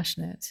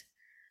compassionate,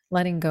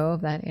 letting go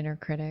of that inner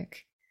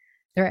critic.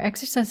 There are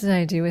exercises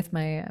I do with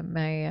my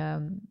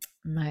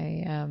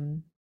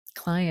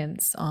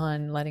clients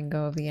on letting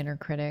go of the inner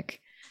critic,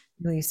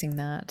 releasing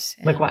that.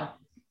 Like what?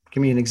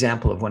 Give me an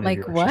example of one.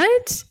 Like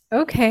what?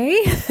 Okay.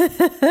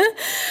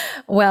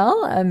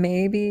 Well,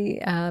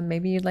 maybe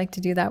you'd like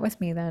to do that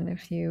with me then,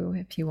 if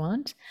you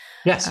want.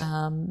 Yes.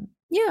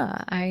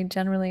 Yeah, I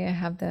generally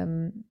have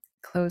them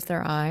close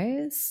their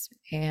eyes,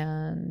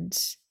 and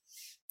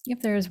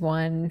if there's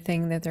one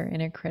thing that their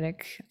inner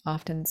critic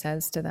often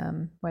says to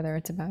them, whether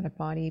it's about a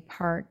body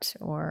part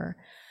or,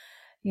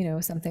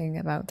 something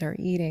about their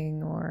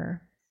eating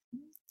or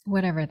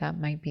whatever that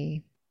might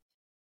be.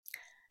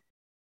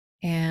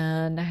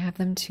 And I have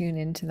them tune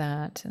into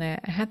that, and I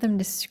have them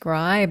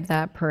describe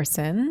that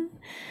person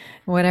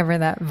whatever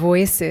that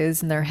voice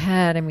is in their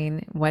head. I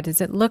mean, what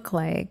does it look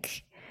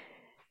like?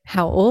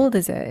 How old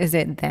is it? Is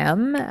it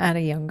them at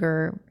a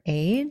younger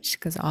age?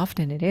 Because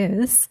often it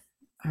is.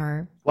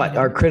 Our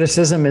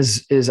criticism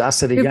is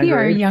us at a younger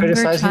age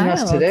criticizing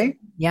us today?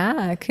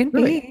 Yeah, it could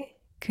be.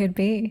 Could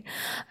be.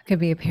 It could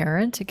be a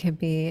parent. It could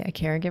be a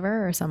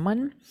caregiver or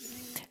someone.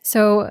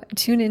 So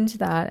tune into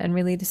that and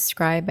really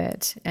describe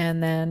it.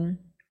 And then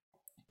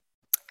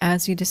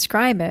as you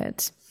describe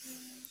it,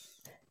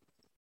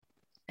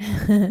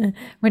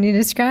 when you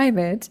describe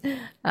it,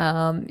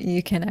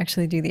 you can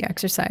actually do the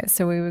exercise.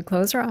 So we would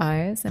close our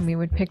eyes and we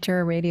would picture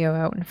a radio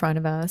out in front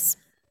of us.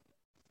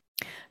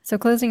 So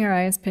closing our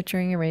eyes,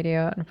 picturing a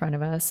radio out in front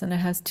of us, and it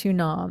has two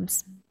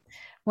knobs.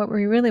 What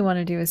we really want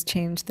to do is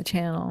change the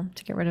channel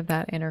to get rid of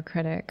that inner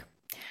critic.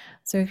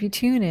 So if you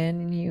tune in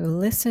and you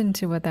listen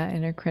to what that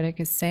inner critic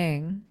is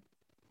saying,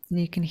 and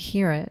you can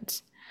hear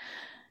it,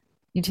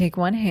 you take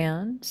one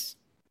hand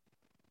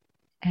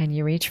and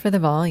you reach for the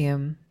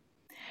volume.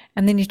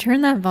 And then you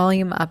turn that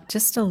volume up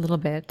just a little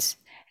bit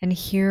and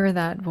hear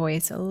that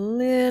voice a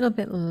little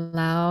bit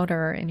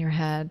louder in your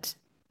head.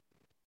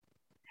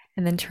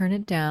 And then turn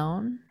it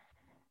down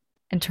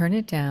and turn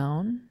it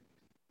down.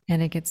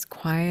 And it gets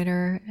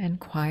quieter and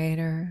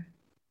quieter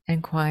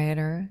and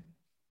quieter.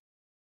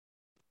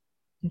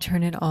 And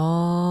turn it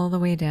all the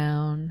way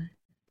down.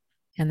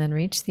 And then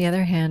reach the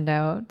other hand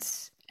out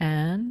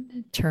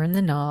and turn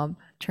the knob,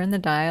 turn the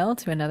dial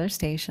to another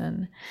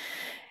station.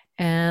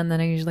 And then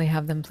I usually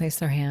have them place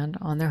their hand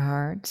on their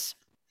heart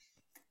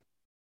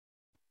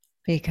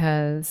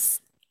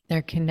because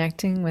they're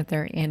connecting with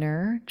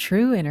their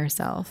true inner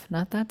self,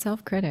 not that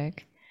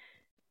self-critic.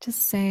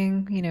 Just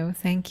saying,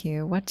 thank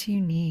you. What do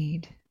you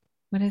need?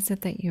 What is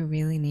it that you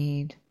really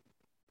need?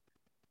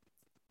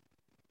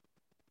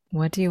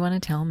 What do you want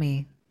to tell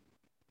me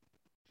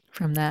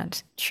from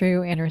that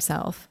true inner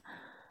self?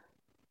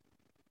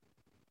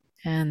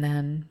 And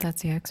then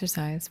that's the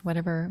exercise.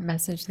 Whatever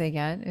message they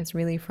get is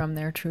really from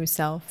their true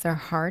self, their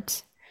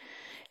heart,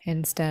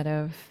 instead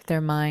of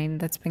their mind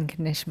that's been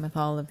conditioned with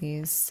all of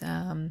these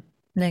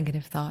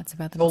negative thoughts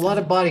about themselves. A lot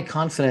of body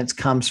confidence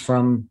comes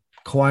from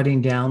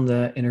quieting down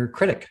the inner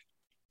critic.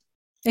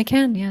 It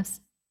can, yes.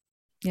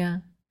 Yeah.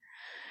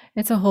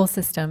 It's a whole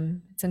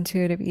system. It's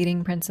intuitive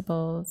eating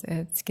principles.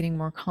 It's getting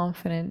more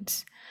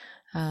confident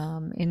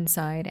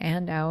inside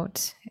and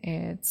out.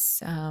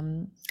 It's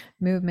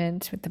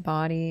movement with the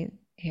body.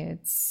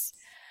 It's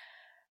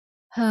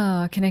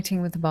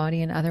connecting with the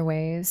body in other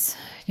ways.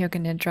 Yoga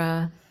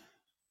Nidra.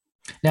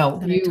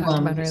 Now, you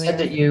said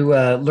that you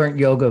learned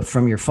yoga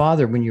from your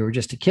father when you were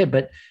just a kid,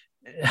 but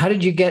how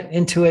did you get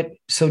into it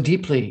so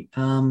deeply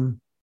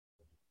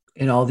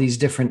in all these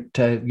different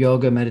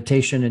yoga,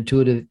 meditation,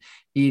 intuitive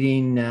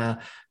eating,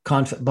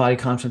 body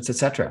confidence,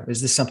 etc.?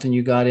 Is this something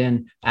you got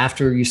in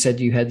after you said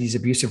you had these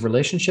abusive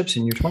relationships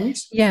in your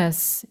 20s?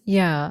 Yes.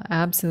 Yeah,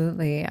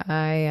 absolutely.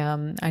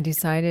 I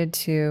decided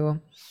to,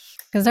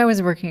 because I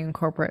was working in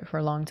corporate for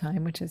a long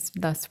time,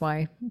 that's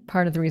why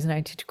part of the reason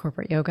I teach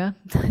corporate yoga.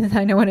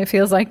 I know what it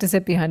feels like to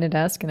sit behind a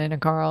desk and in a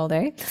car all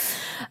day.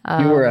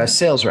 You were a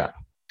sales rep.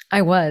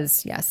 I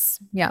was, yes.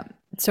 Yeah.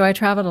 So I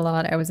traveled a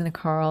lot. I was in a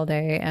car all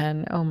day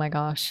and oh my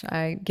gosh,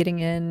 getting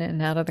in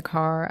and out of the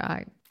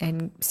car,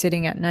 and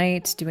sitting at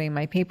night doing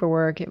my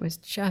paperwork, it was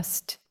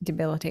just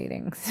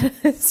debilitating.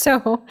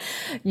 So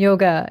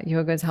yoga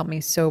has helped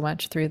me so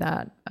much through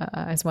that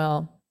as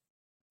well.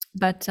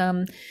 But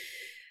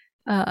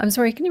I'm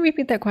sorry, can you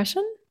repeat that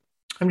question?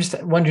 I'm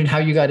just wondering how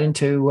you got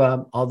into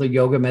all the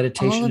yoga,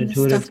 meditation,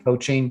 intuitive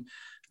coaching,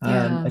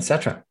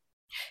 etc.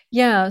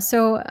 Yeah.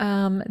 So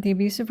the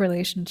abusive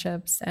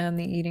relationships and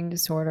the eating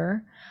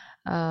disorder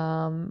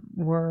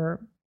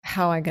were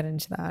how I got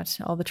into that.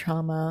 All the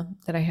trauma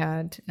that I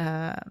had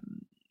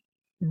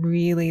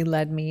really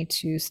led me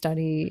to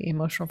study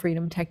emotional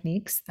freedom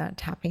techniques, that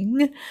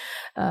tapping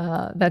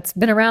that's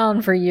been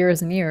around for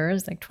years and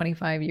years, like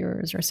 25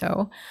 years or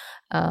so.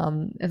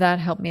 That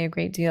helped me a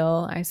great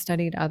deal. I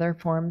studied other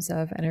forms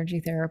of energy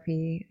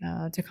therapy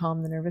to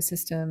calm the nervous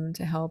system,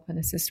 to help and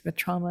assist with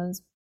traumas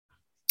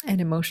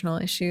and emotional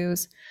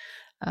issues.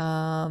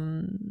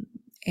 And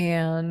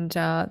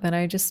then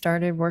I just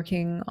started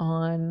working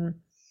on,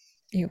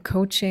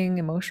 coaching,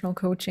 emotional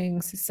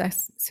coaching,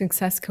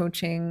 success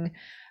coaching,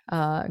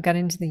 got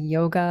into the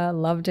yoga,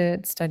 loved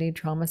it, studied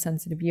trauma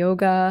sensitive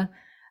yoga.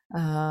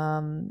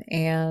 And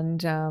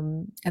then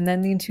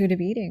the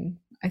intuitive eating.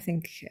 I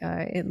think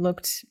it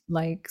looked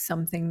like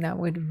something that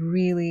would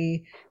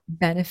really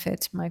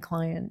benefit my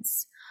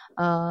clients.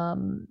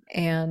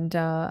 And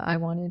I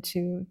wanted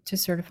to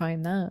certify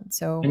in that.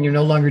 So, and you're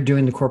no longer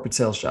doing the corporate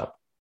sales job.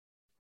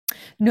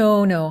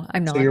 No,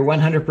 I'm not. So you're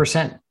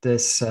 100%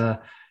 this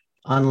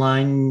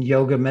online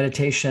yoga,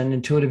 meditation,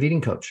 intuitive eating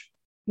coach.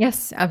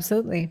 Yes,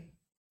 absolutely.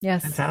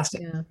 Yes.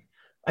 Fantastic. Yeah.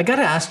 I got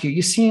to ask you,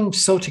 you seem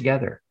so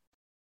together.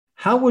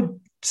 How would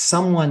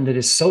someone that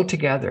is so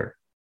together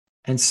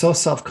and so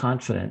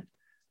self-confident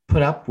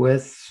put up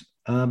with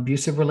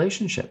abusive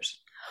relationships?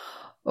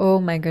 Oh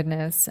my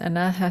goodness. And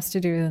that has to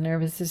do with the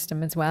nervous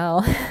system as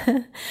well.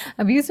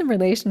 Abusive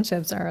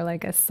relationships are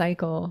like a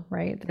cycle,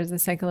 right? There's a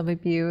cycle of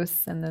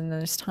abuse, and then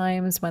there's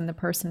times when the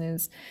person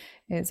is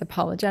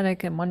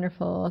apologetic and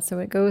wonderful. So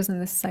it goes in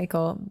this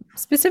cycle.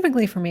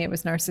 Specifically for me, it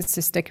was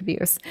narcissistic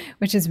abuse,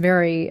 which is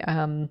very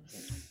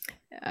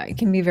it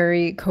can be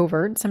very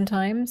covert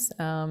sometimes,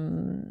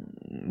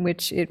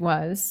 which it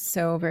was.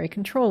 So very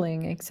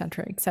controlling,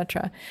 etc.,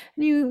 etc.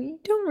 And you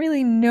don't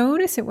really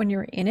notice it when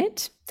you're in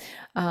it.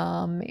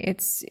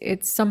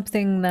 It's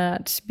something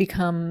that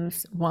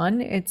becomes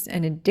it's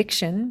an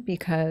addiction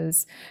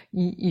because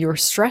your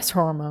stress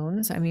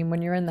hormones, I mean,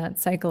 when you're in that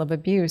cycle of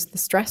abuse, the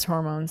stress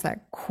hormones,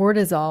 that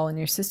cortisol in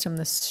your system,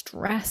 the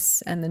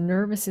stress and the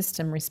nervous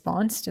system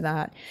response to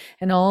that,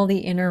 and all the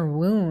inner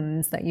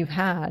wounds that you've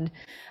had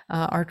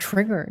are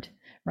triggered,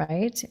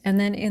 right? And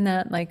then in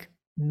that like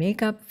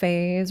makeup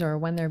phase, or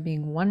when they're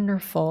being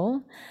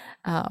wonderful,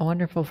 a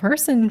wonderful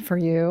person for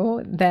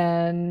you,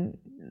 then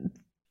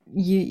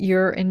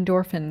your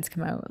endorphins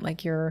come out,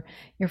 like your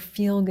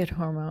feel good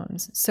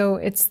hormones. So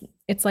it's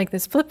like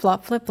this flip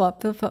flop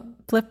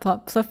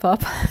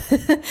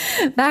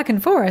back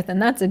and forth, and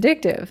that's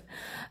addictive.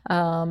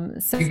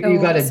 So you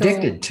got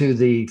addicted to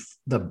the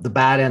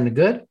bad and the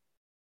good.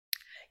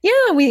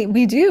 Yeah,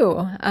 we do.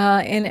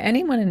 In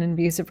anyone in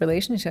abusive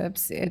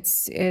relationships,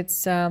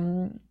 it's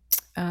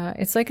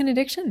like an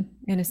addiction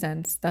in a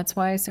sense. That's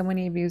why so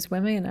many abused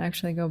women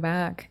actually go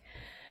back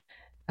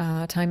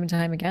time and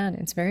time again.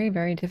 It's very,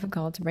 very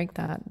difficult to break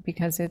that,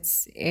 because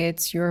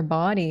it's your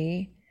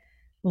body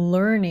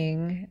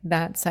learning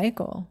that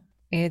cycle.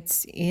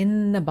 It's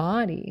in the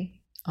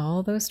body,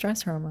 all those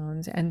stress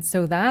hormones. And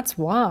so that's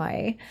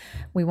why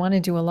we want to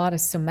do a lot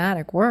of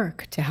somatic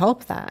work to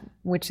help that,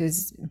 which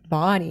is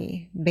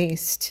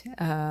body-based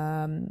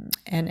and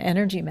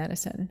energy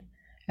medicine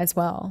as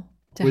well,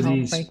 to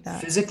help break that.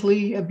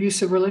 Physically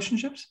abusive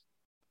relationships?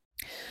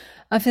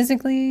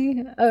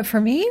 Physically, for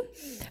me,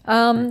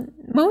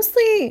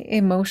 mostly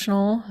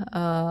emotional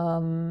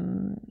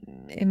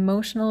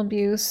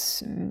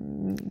abuse,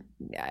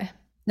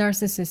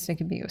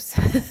 narcissistic abuse,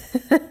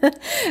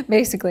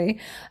 basically.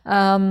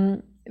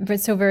 But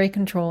so very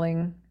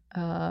controlling,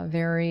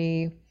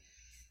 very.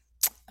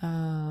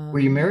 Were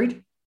you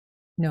married?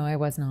 No, I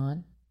was not.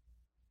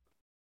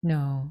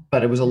 No.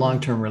 But it was a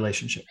long-term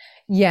relationship.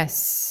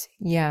 Yes.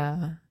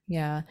 Yeah.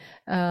 Yeah.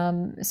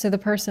 So the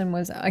person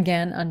was,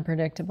 again,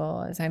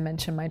 unpredictable. As I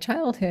mentioned, my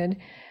childhood,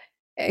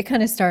 it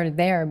kind of started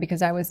there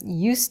because I was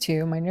used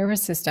to, my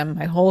nervous system,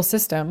 my whole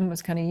system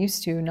was kind of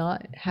used to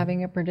not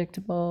having a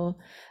predictable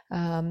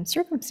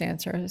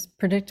circumstance or a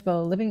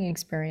predictable living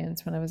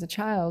experience when I was a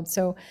child.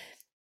 So,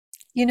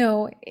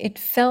 it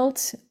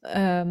felt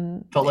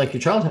like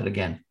your childhood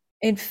again.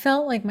 It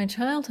felt like my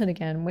childhood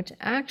again, which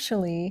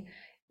actually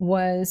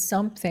was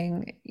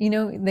something,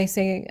 they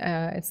say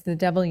it's the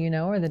devil you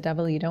know or the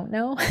devil you don't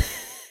know.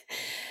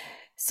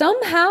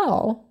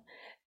 Somehow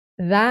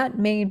that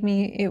made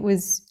me, it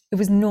was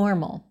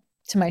normal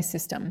to my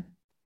system.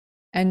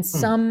 And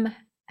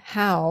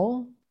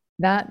somehow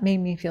that made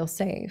me feel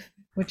safe,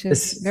 which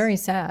is very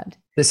sad.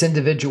 This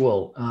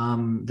individual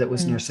that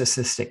was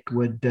narcissistic,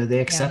 would they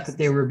accept that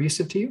they were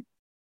abusive to you?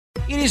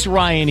 It is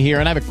Ryan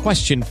here, and I have a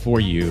question for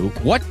you.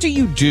 What do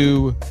you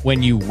do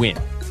when you win?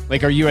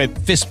 Like, are you a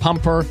fist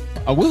pumper,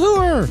 a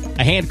woohooer,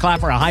 a hand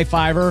clapper, a high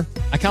fiver?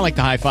 I kind of like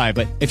the high five,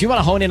 but if you want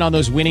to hone in on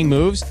those winning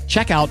moves,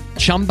 check out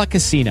Chumba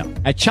Casino.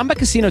 At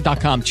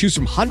ChumbaCasino.com, choose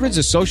from hundreds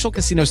of social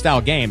casino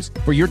style games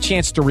for your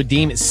chance to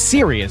redeem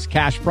serious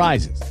cash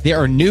prizes. There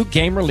are new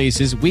game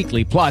releases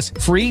weekly, plus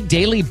free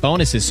daily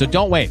bonuses. So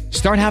don't wait.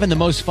 Start having the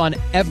most fun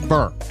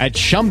ever at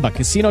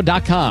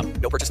ChumbaCasino.com.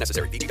 No purchase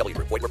necessary. VGW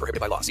Group. Void where prohibited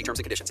by law. See terms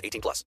and conditions.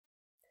 18+.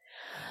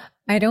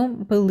 I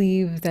don't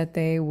believe that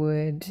they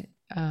would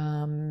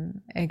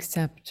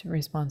accept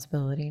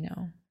responsibility.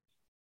 No.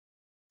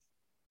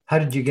 How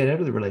did you get out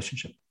of the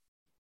relationship?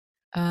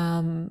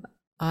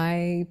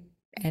 I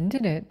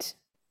ended it.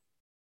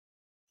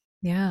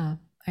 Yeah,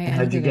 How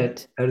did you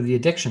get out of the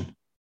addiction?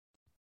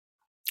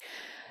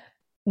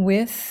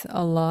 With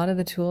a lot of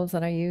the tools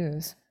that I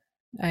use.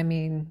 I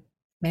mean,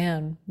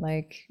 man,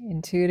 like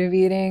intuitive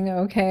eating,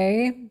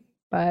 okay,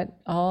 but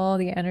all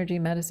the energy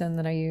medicine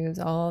that I use,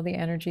 all the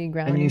energy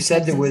grounding. And you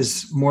said there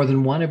was more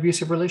than one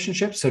abusive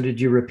relationship. So did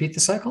you repeat the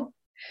cycle?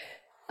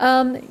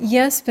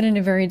 Yes, but in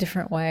a very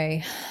different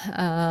way.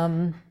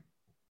 And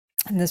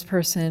this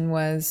person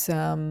was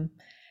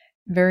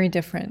very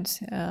different,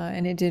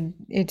 and it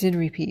did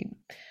repeat.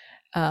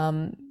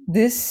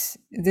 This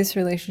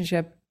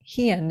relationship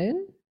he ended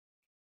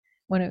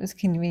when it was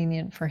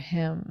convenient for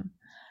him,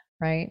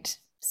 right?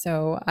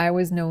 So I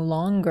was no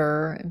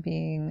longer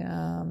being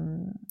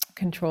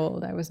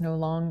controlled. I was no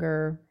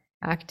longer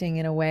acting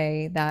in a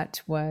way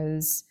that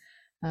was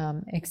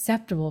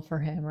acceptable for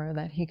him, or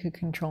that he could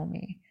control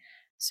me.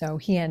 So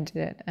he ended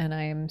it, and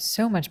I am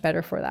so much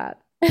better for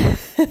that.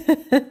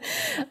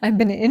 I've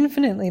been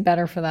infinitely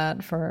better for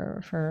that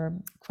for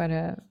quite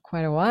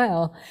a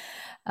while.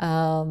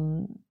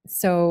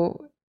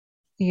 So,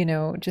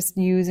 just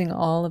using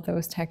all of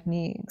those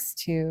techniques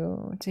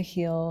to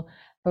heal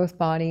both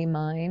body,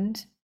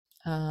 mind.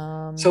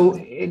 So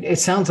it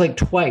sounds like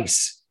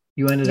twice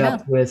you ended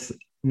up with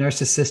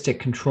narcissistic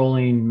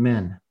controlling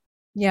men.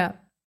 Yeah.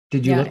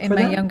 Did you look for in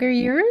my them? younger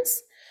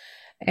years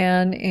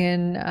and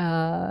in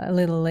a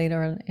little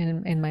later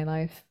in my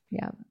life.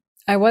 Yeah.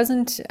 I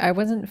wasn't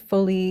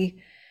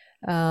fully,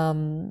 I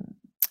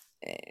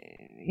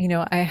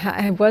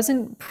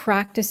wasn't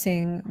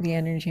practicing the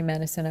energy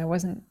medicine. I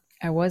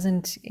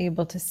wasn't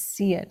able to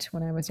see it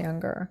when I was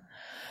younger.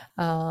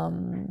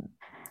 And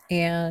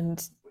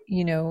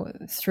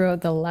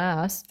throughout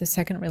the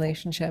second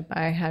relationship,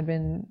 I had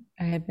been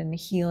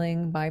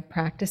healing by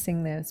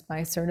practicing this,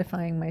 by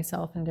certifying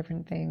myself in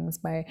different things,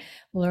 by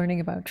learning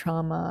about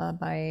trauma,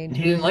 by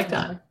He didn't like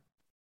that.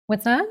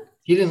 What's that?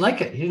 He didn't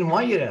like it. He didn't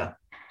want you to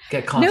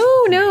get caught.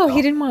 No,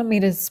 he didn't want me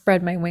to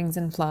spread my wings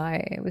and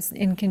fly. It was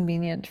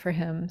inconvenient for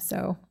him.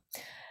 So,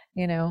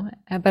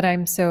 but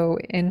I'm so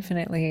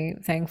infinitely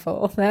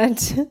thankful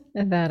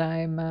that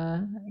I'm,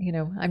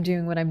 I'm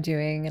doing what I'm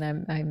doing,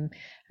 and I'm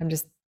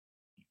just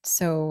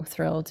so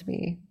thrilled to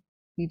be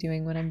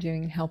doing what I'm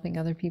doing, helping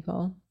other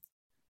people.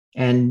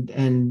 And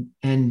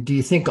do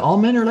you think all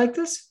men are like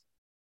this?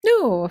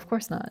 No, of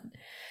course not.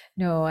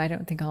 No, I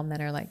don't think all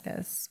men are like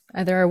this.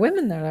 There are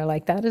women that are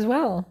like that as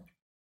well.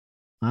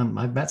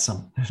 I've met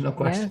some. There's no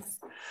question.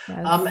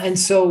 Yes. And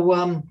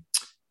so,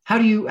 how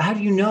do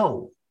you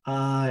know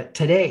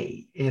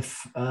today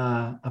if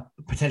a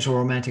potential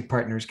romantic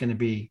partner is going to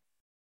be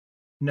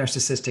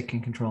narcissistic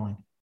and controlling?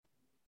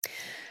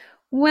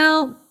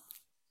 Well,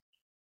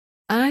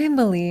 I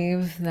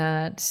believe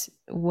that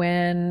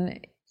when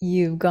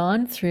you've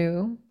gone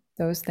through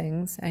those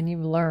things and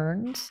you've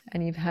learned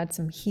and you've had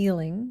some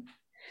healing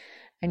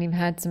and you've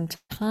had some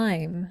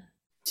time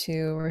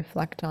to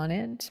reflect on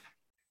it,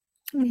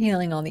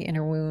 healing all the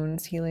inner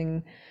wounds,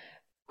 healing,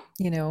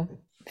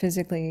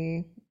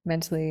 physically,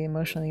 mentally,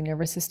 emotionally,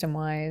 nervous system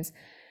wise,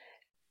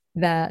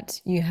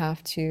 that you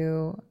have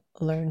to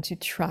learn to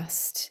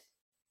trust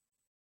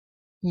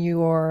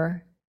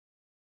your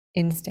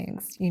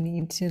instincts. You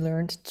need to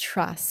learn to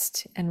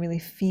trust and really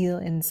feel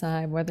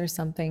inside whether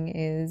something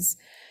is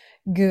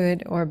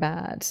good or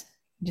bad.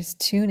 Just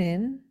tune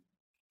in.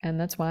 And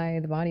that's why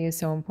the body is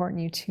so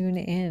important. You tune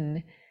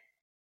in,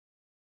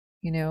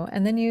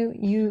 and then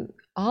you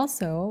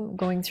also,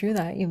 going through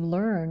that, you've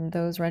learned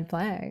those red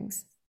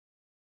flags.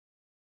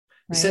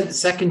 Right? You said the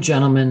second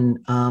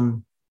gentleman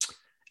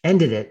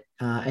ended it,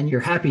 and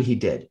you're happy he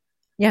did.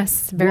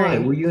 Yes, very. Why?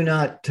 Were you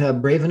not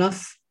brave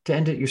enough to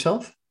end it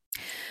yourself?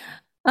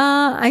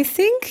 I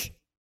think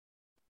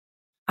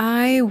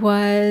I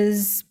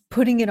was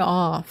putting it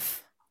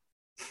off.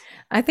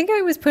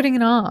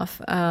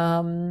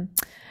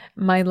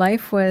 My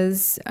life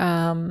was,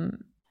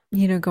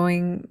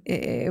 going,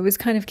 it was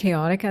kind of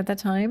chaotic at that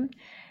time.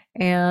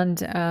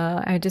 And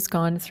I had just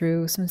gone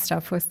through some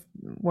stuff with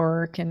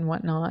work and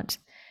whatnot.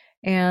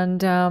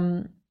 And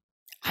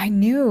I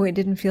knew it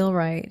didn't feel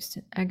right.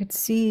 I could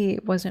see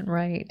it wasn't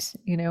right.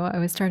 I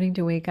was starting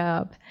to wake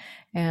up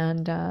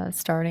and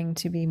starting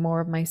to be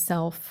more of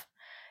myself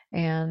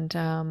and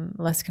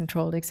less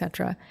controlled,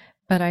 etc.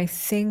 But I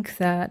think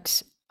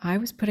that I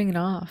was putting it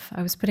off.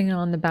 I was putting it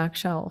on the back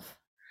shelf.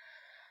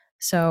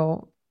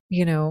 So,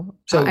 I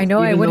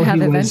know I would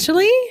have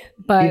eventually,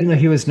 but even though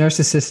he was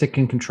narcissistic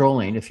and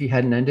controlling, if he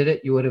hadn't ended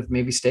it, you would have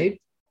maybe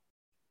stayed?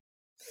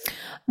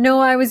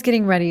 No, I was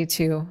getting ready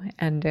to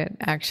end it,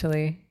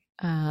 actually.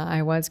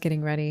 I was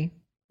getting ready,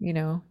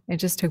 it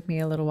just took me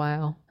a little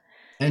while.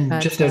 And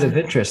just out of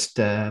interest,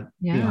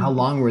 how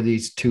long were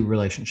these two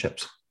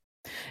relationships?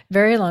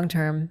 Very long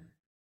term.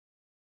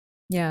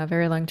 Yeah,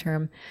 very long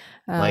term.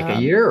 Like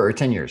a year or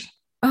 10 years?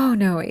 Oh,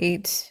 no,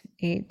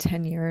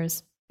 10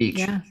 years.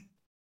 Each?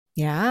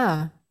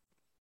 Yeah.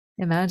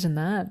 Imagine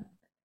that.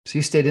 So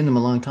you stayed in them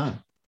a long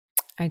time.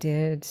 I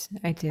did.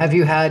 Have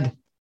you had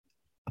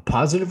a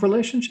positive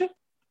relationship?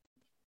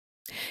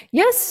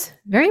 Yes,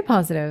 very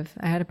positive.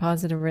 I had a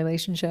positive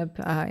relationship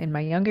in my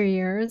younger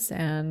years.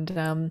 And,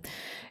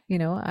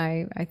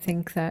 I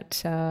think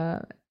that...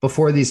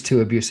 before these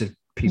two abusive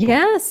people?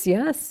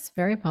 Yes.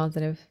 Very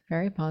positive.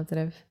 Very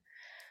positive.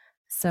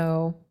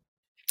 So,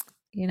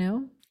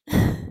 And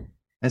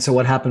so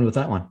what happened with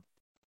that one?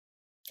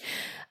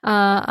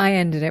 I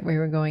ended it. We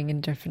were going in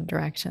different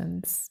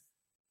directions.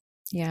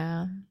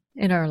 Yeah,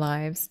 in our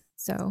lives.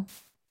 So,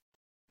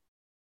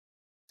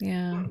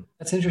 yeah.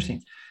 That's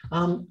interesting.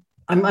 I'm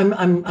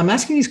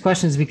asking these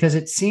questions because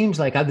it seems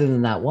like, other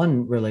than that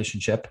one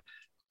relationship,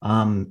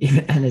 and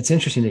it's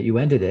interesting that you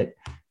ended it.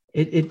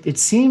 It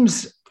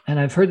seems, and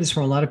I've heard this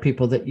from a lot of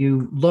people, that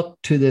you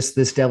look to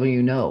this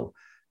devil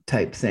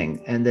type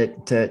thing, and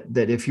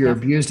that if you're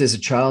abused as a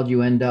child,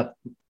 you end up,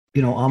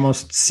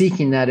 almost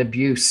seeking that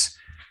abuse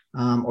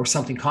or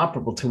something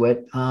comparable to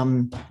it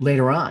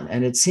later on.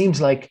 And it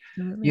seems like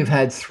you've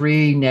had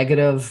 3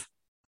 negative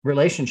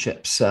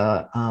relationships,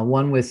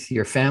 one with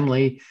your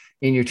family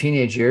in your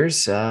teenage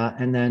years,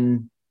 and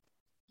then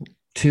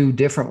 2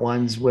 different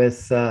ones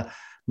with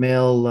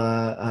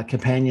male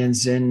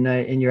companions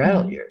in your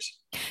adult years.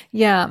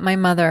 Yeah, my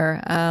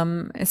mother,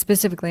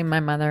 specifically my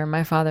mother.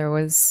 My father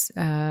was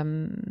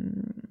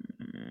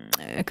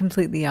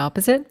completely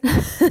opposite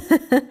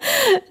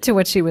to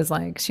what she was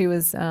like. She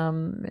is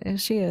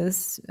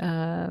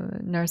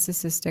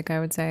narcissistic, I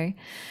would say.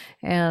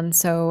 And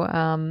so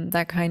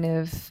that kind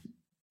of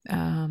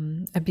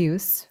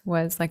abuse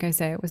was, like I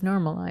say, it was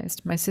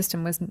normalized. My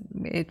system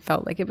it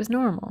felt like it was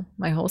normal,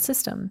 my whole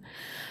system.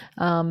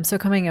 So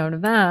coming out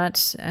of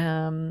that,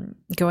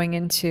 going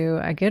into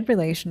a good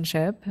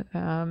relationship,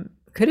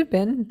 could have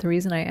been the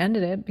reason I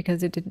ended it,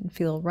 because it didn't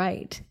feel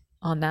right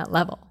on that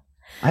level.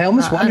 I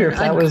almost wonder if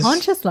that was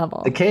unconscious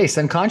level. The case.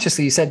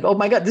 Unconsciously, you said, "Oh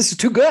my God, this is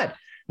too good,"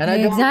 and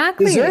I don't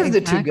deserve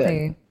the too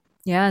good.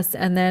 Yes,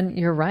 and then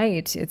you're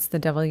right. It's the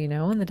devil you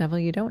know and the devil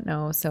you don't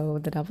know. So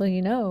the devil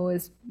you know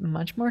is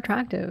much more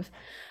attractive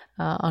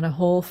on a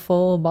whole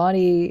full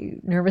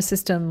body nervous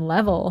system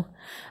level.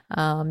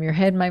 Your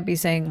head might be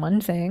saying one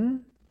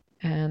thing,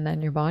 and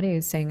then your body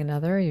is saying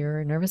another.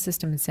 Your nervous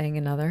system is saying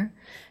another,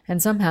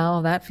 and somehow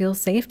that feels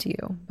safe to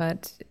you.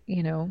 But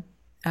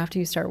after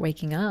you start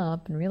waking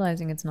up and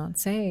realizing it's not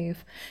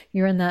safe,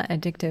 you're in that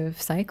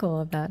addictive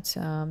cycle of that,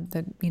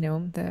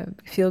 the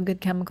feel-good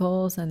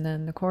chemicals and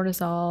then the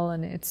cortisol,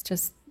 and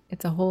it's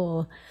a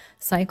whole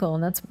cycle.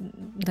 And that's,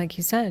 like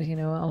you said,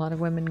 a lot of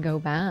women go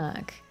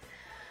back.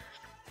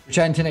 We're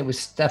chatting tonight with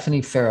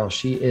Stephanie Farrell.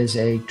 She is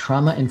a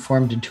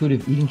trauma-informed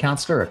intuitive eating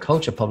counselor, a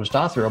coach, a published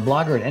author, a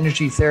blogger, an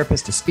energy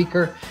therapist, a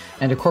speaker,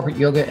 and a corporate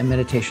yoga and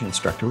meditation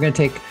instructor. We're going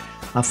to take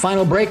a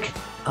final break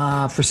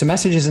for some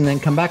messages and then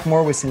come back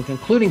more with some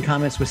concluding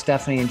comments with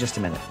Stephanie in just a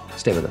minute.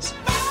 Stay with us.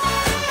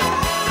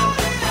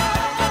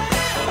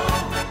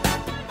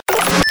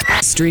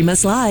 Stream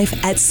us live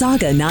at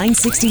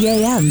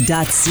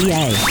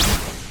saga960am.ca.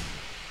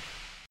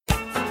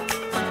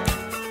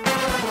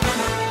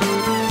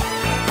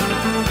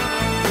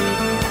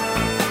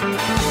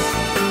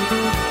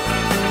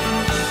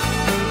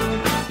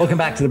 Welcome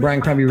back to the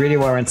Brian Crombie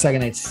Radio Hour on Saga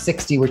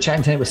 960. We're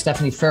chatting tonight with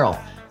Stephanie Farrell,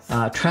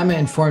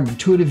 trauma-informed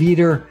intuitive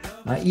eater,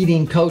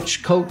 eating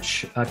coach,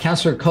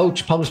 counselor,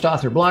 coach, published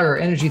author, blogger,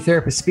 energy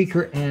therapist,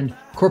 speaker, and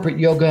corporate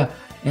yoga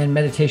and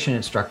meditation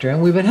instructor.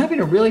 And we've been having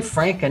a really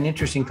frank and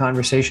interesting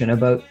conversation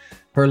about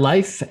her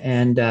life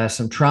and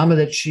some trauma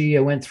that she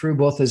went through,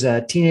 both as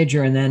a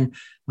teenager and then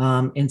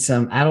in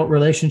some adult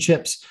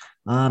relationships,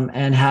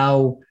 and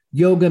how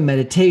yoga,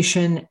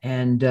 meditation,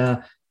 and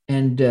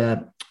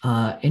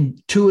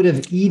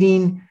intuitive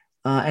eating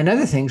and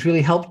other things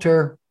really helped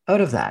her out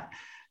of that.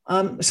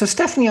 So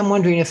Stephanie, I'm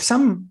wondering if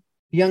some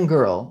young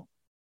girl,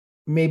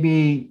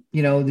 maybe,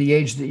 the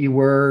age that you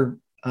were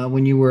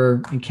when you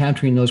were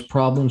encountering those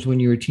problems when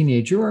you were a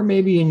teenager, or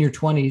maybe in your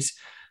 20s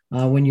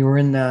when you were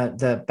in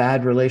the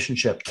bad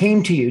relationship,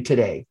 came to you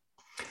today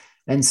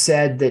and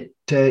said that,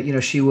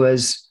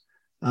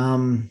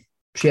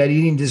 she had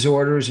eating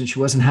disorders and she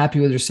wasn't happy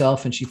with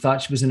herself and she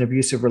thought she was in an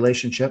abusive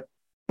relationship,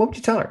 what would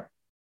you tell her?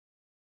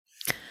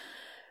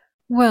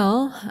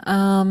 Well,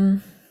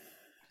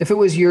 if it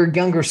was your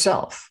younger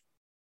self,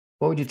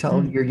 what would you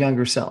tell your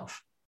younger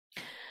self?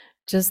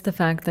 Just the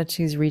fact that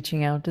she's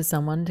reaching out to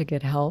someone to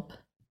get help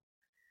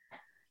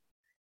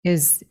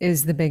is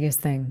the biggest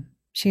thing.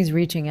 She's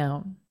reaching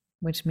out,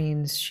 which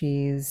means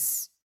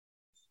she's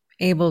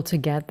able to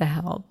get the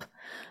help.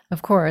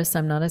 Of course,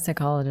 I'm not a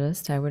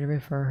psychologist. I would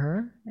refer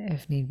her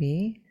if need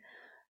be.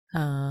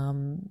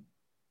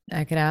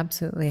 I could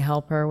absolutely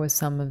help her with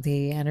some of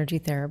the energy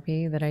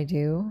therapy that I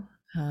do.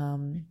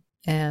 And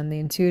the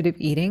intuitive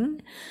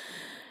eating,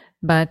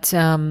 but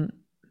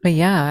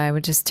yeah, I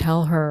would just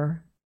tell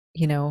her,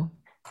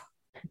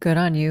 good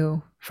on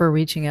you for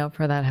reaching out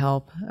for that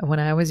help. When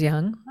I was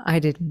young, I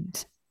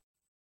didn't,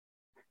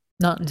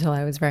 not until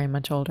I was very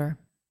much older.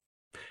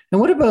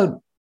 And what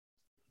about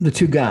the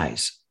two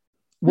guys?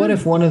 What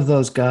if one of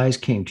those guys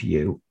came to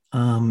you,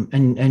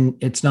 and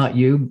it's not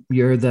you,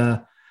 you're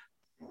the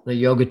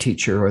yoga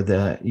teacher or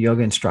the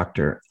yoga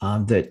instructor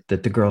that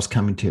the girl's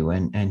coming to.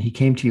 And he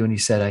came to you and he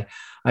said,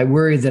 I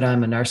worry that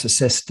I'm a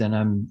narcissist and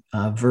I'm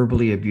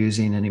verbally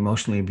abusing and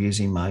emotionally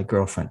abusing my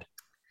girlfriend.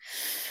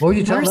 What would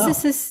you tell them?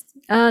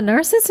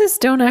 Narcissists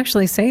don't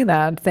actually say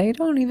that. They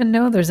don't even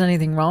know there's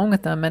anything wrong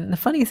with them. And the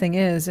funny thing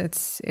is,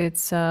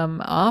 it's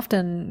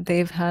often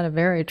they've had a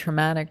very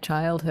traumatic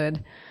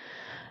childhood.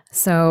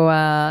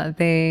 So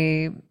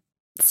they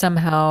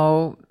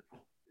somehow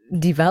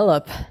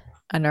develop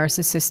a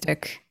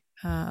narcissistic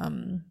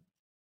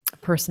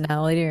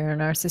personality or a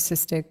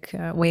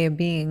narcissistic way of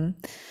being.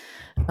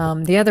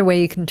 The other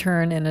way you can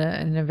turn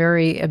in a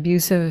very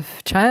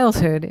abusive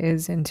childhood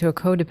is into a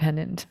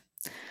codependent.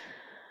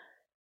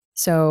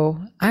 So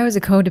I was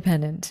a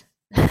codependent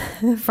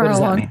for a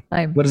long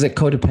time. What does it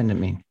codependent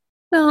mean?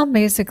 Well,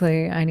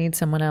 basically, I need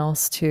someone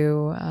else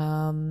to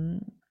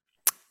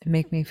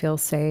make me feel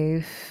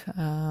safe,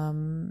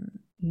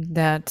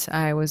 that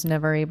I was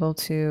never able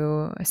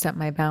to set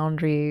my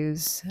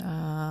boundaries,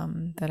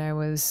 that I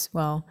was,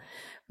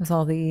 with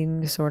all the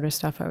eating disorder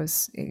stuff, I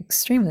was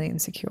extremely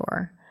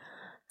insecure.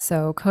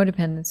 So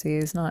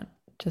codependency is not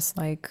just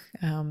like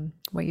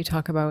what you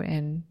talk about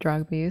in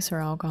drug abuse or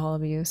alcohol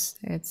abuse.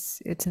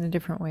 It's in a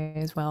different way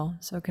as well.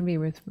 So it can be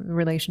with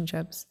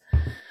relationships.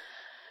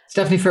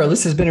 Stephanie Farrell,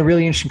 this has been a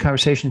really interesting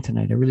conversation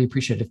tonight. I really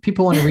appreciate it. If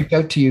people want to reach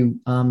out to you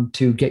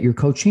to get your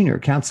coaching or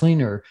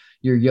counseling or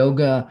your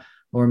yoga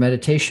or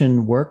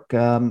meditation work,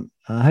 how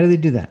do they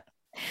do that?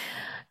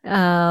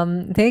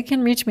 They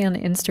can reach me on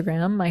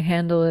Instagram. My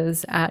handle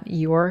is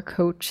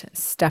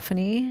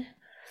 @YourCoachStephanie.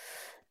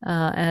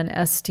 And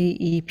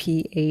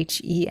STEPHENIE.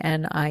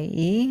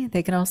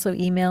 They can also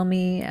email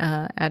me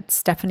at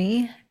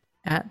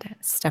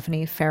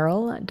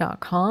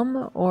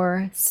stephanie@stephaniefarrell.com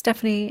or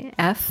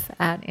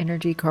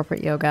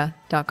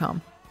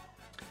stephanief@energycorporateyoga.com.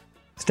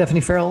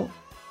 Stephanie Farrell,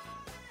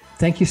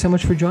 thank you so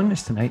much for joining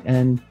us tonight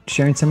and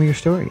sharing some of your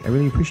story. I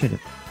really appreciate it.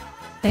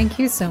 Thank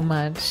you so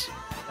much.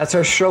 That's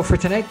our show for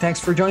tonight. Thanks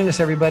for joining us,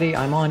 everybody.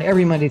 I'm on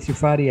every Monday through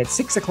Friday at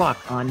 6 o'clock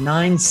on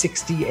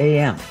 960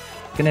 AM.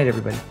 Good night,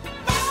 everybody.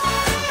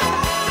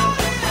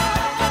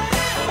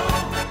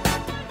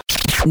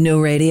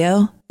 No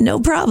radio? No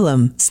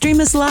problem.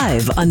 Stream us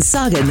live on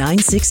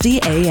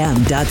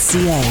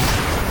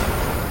saga960am.ca.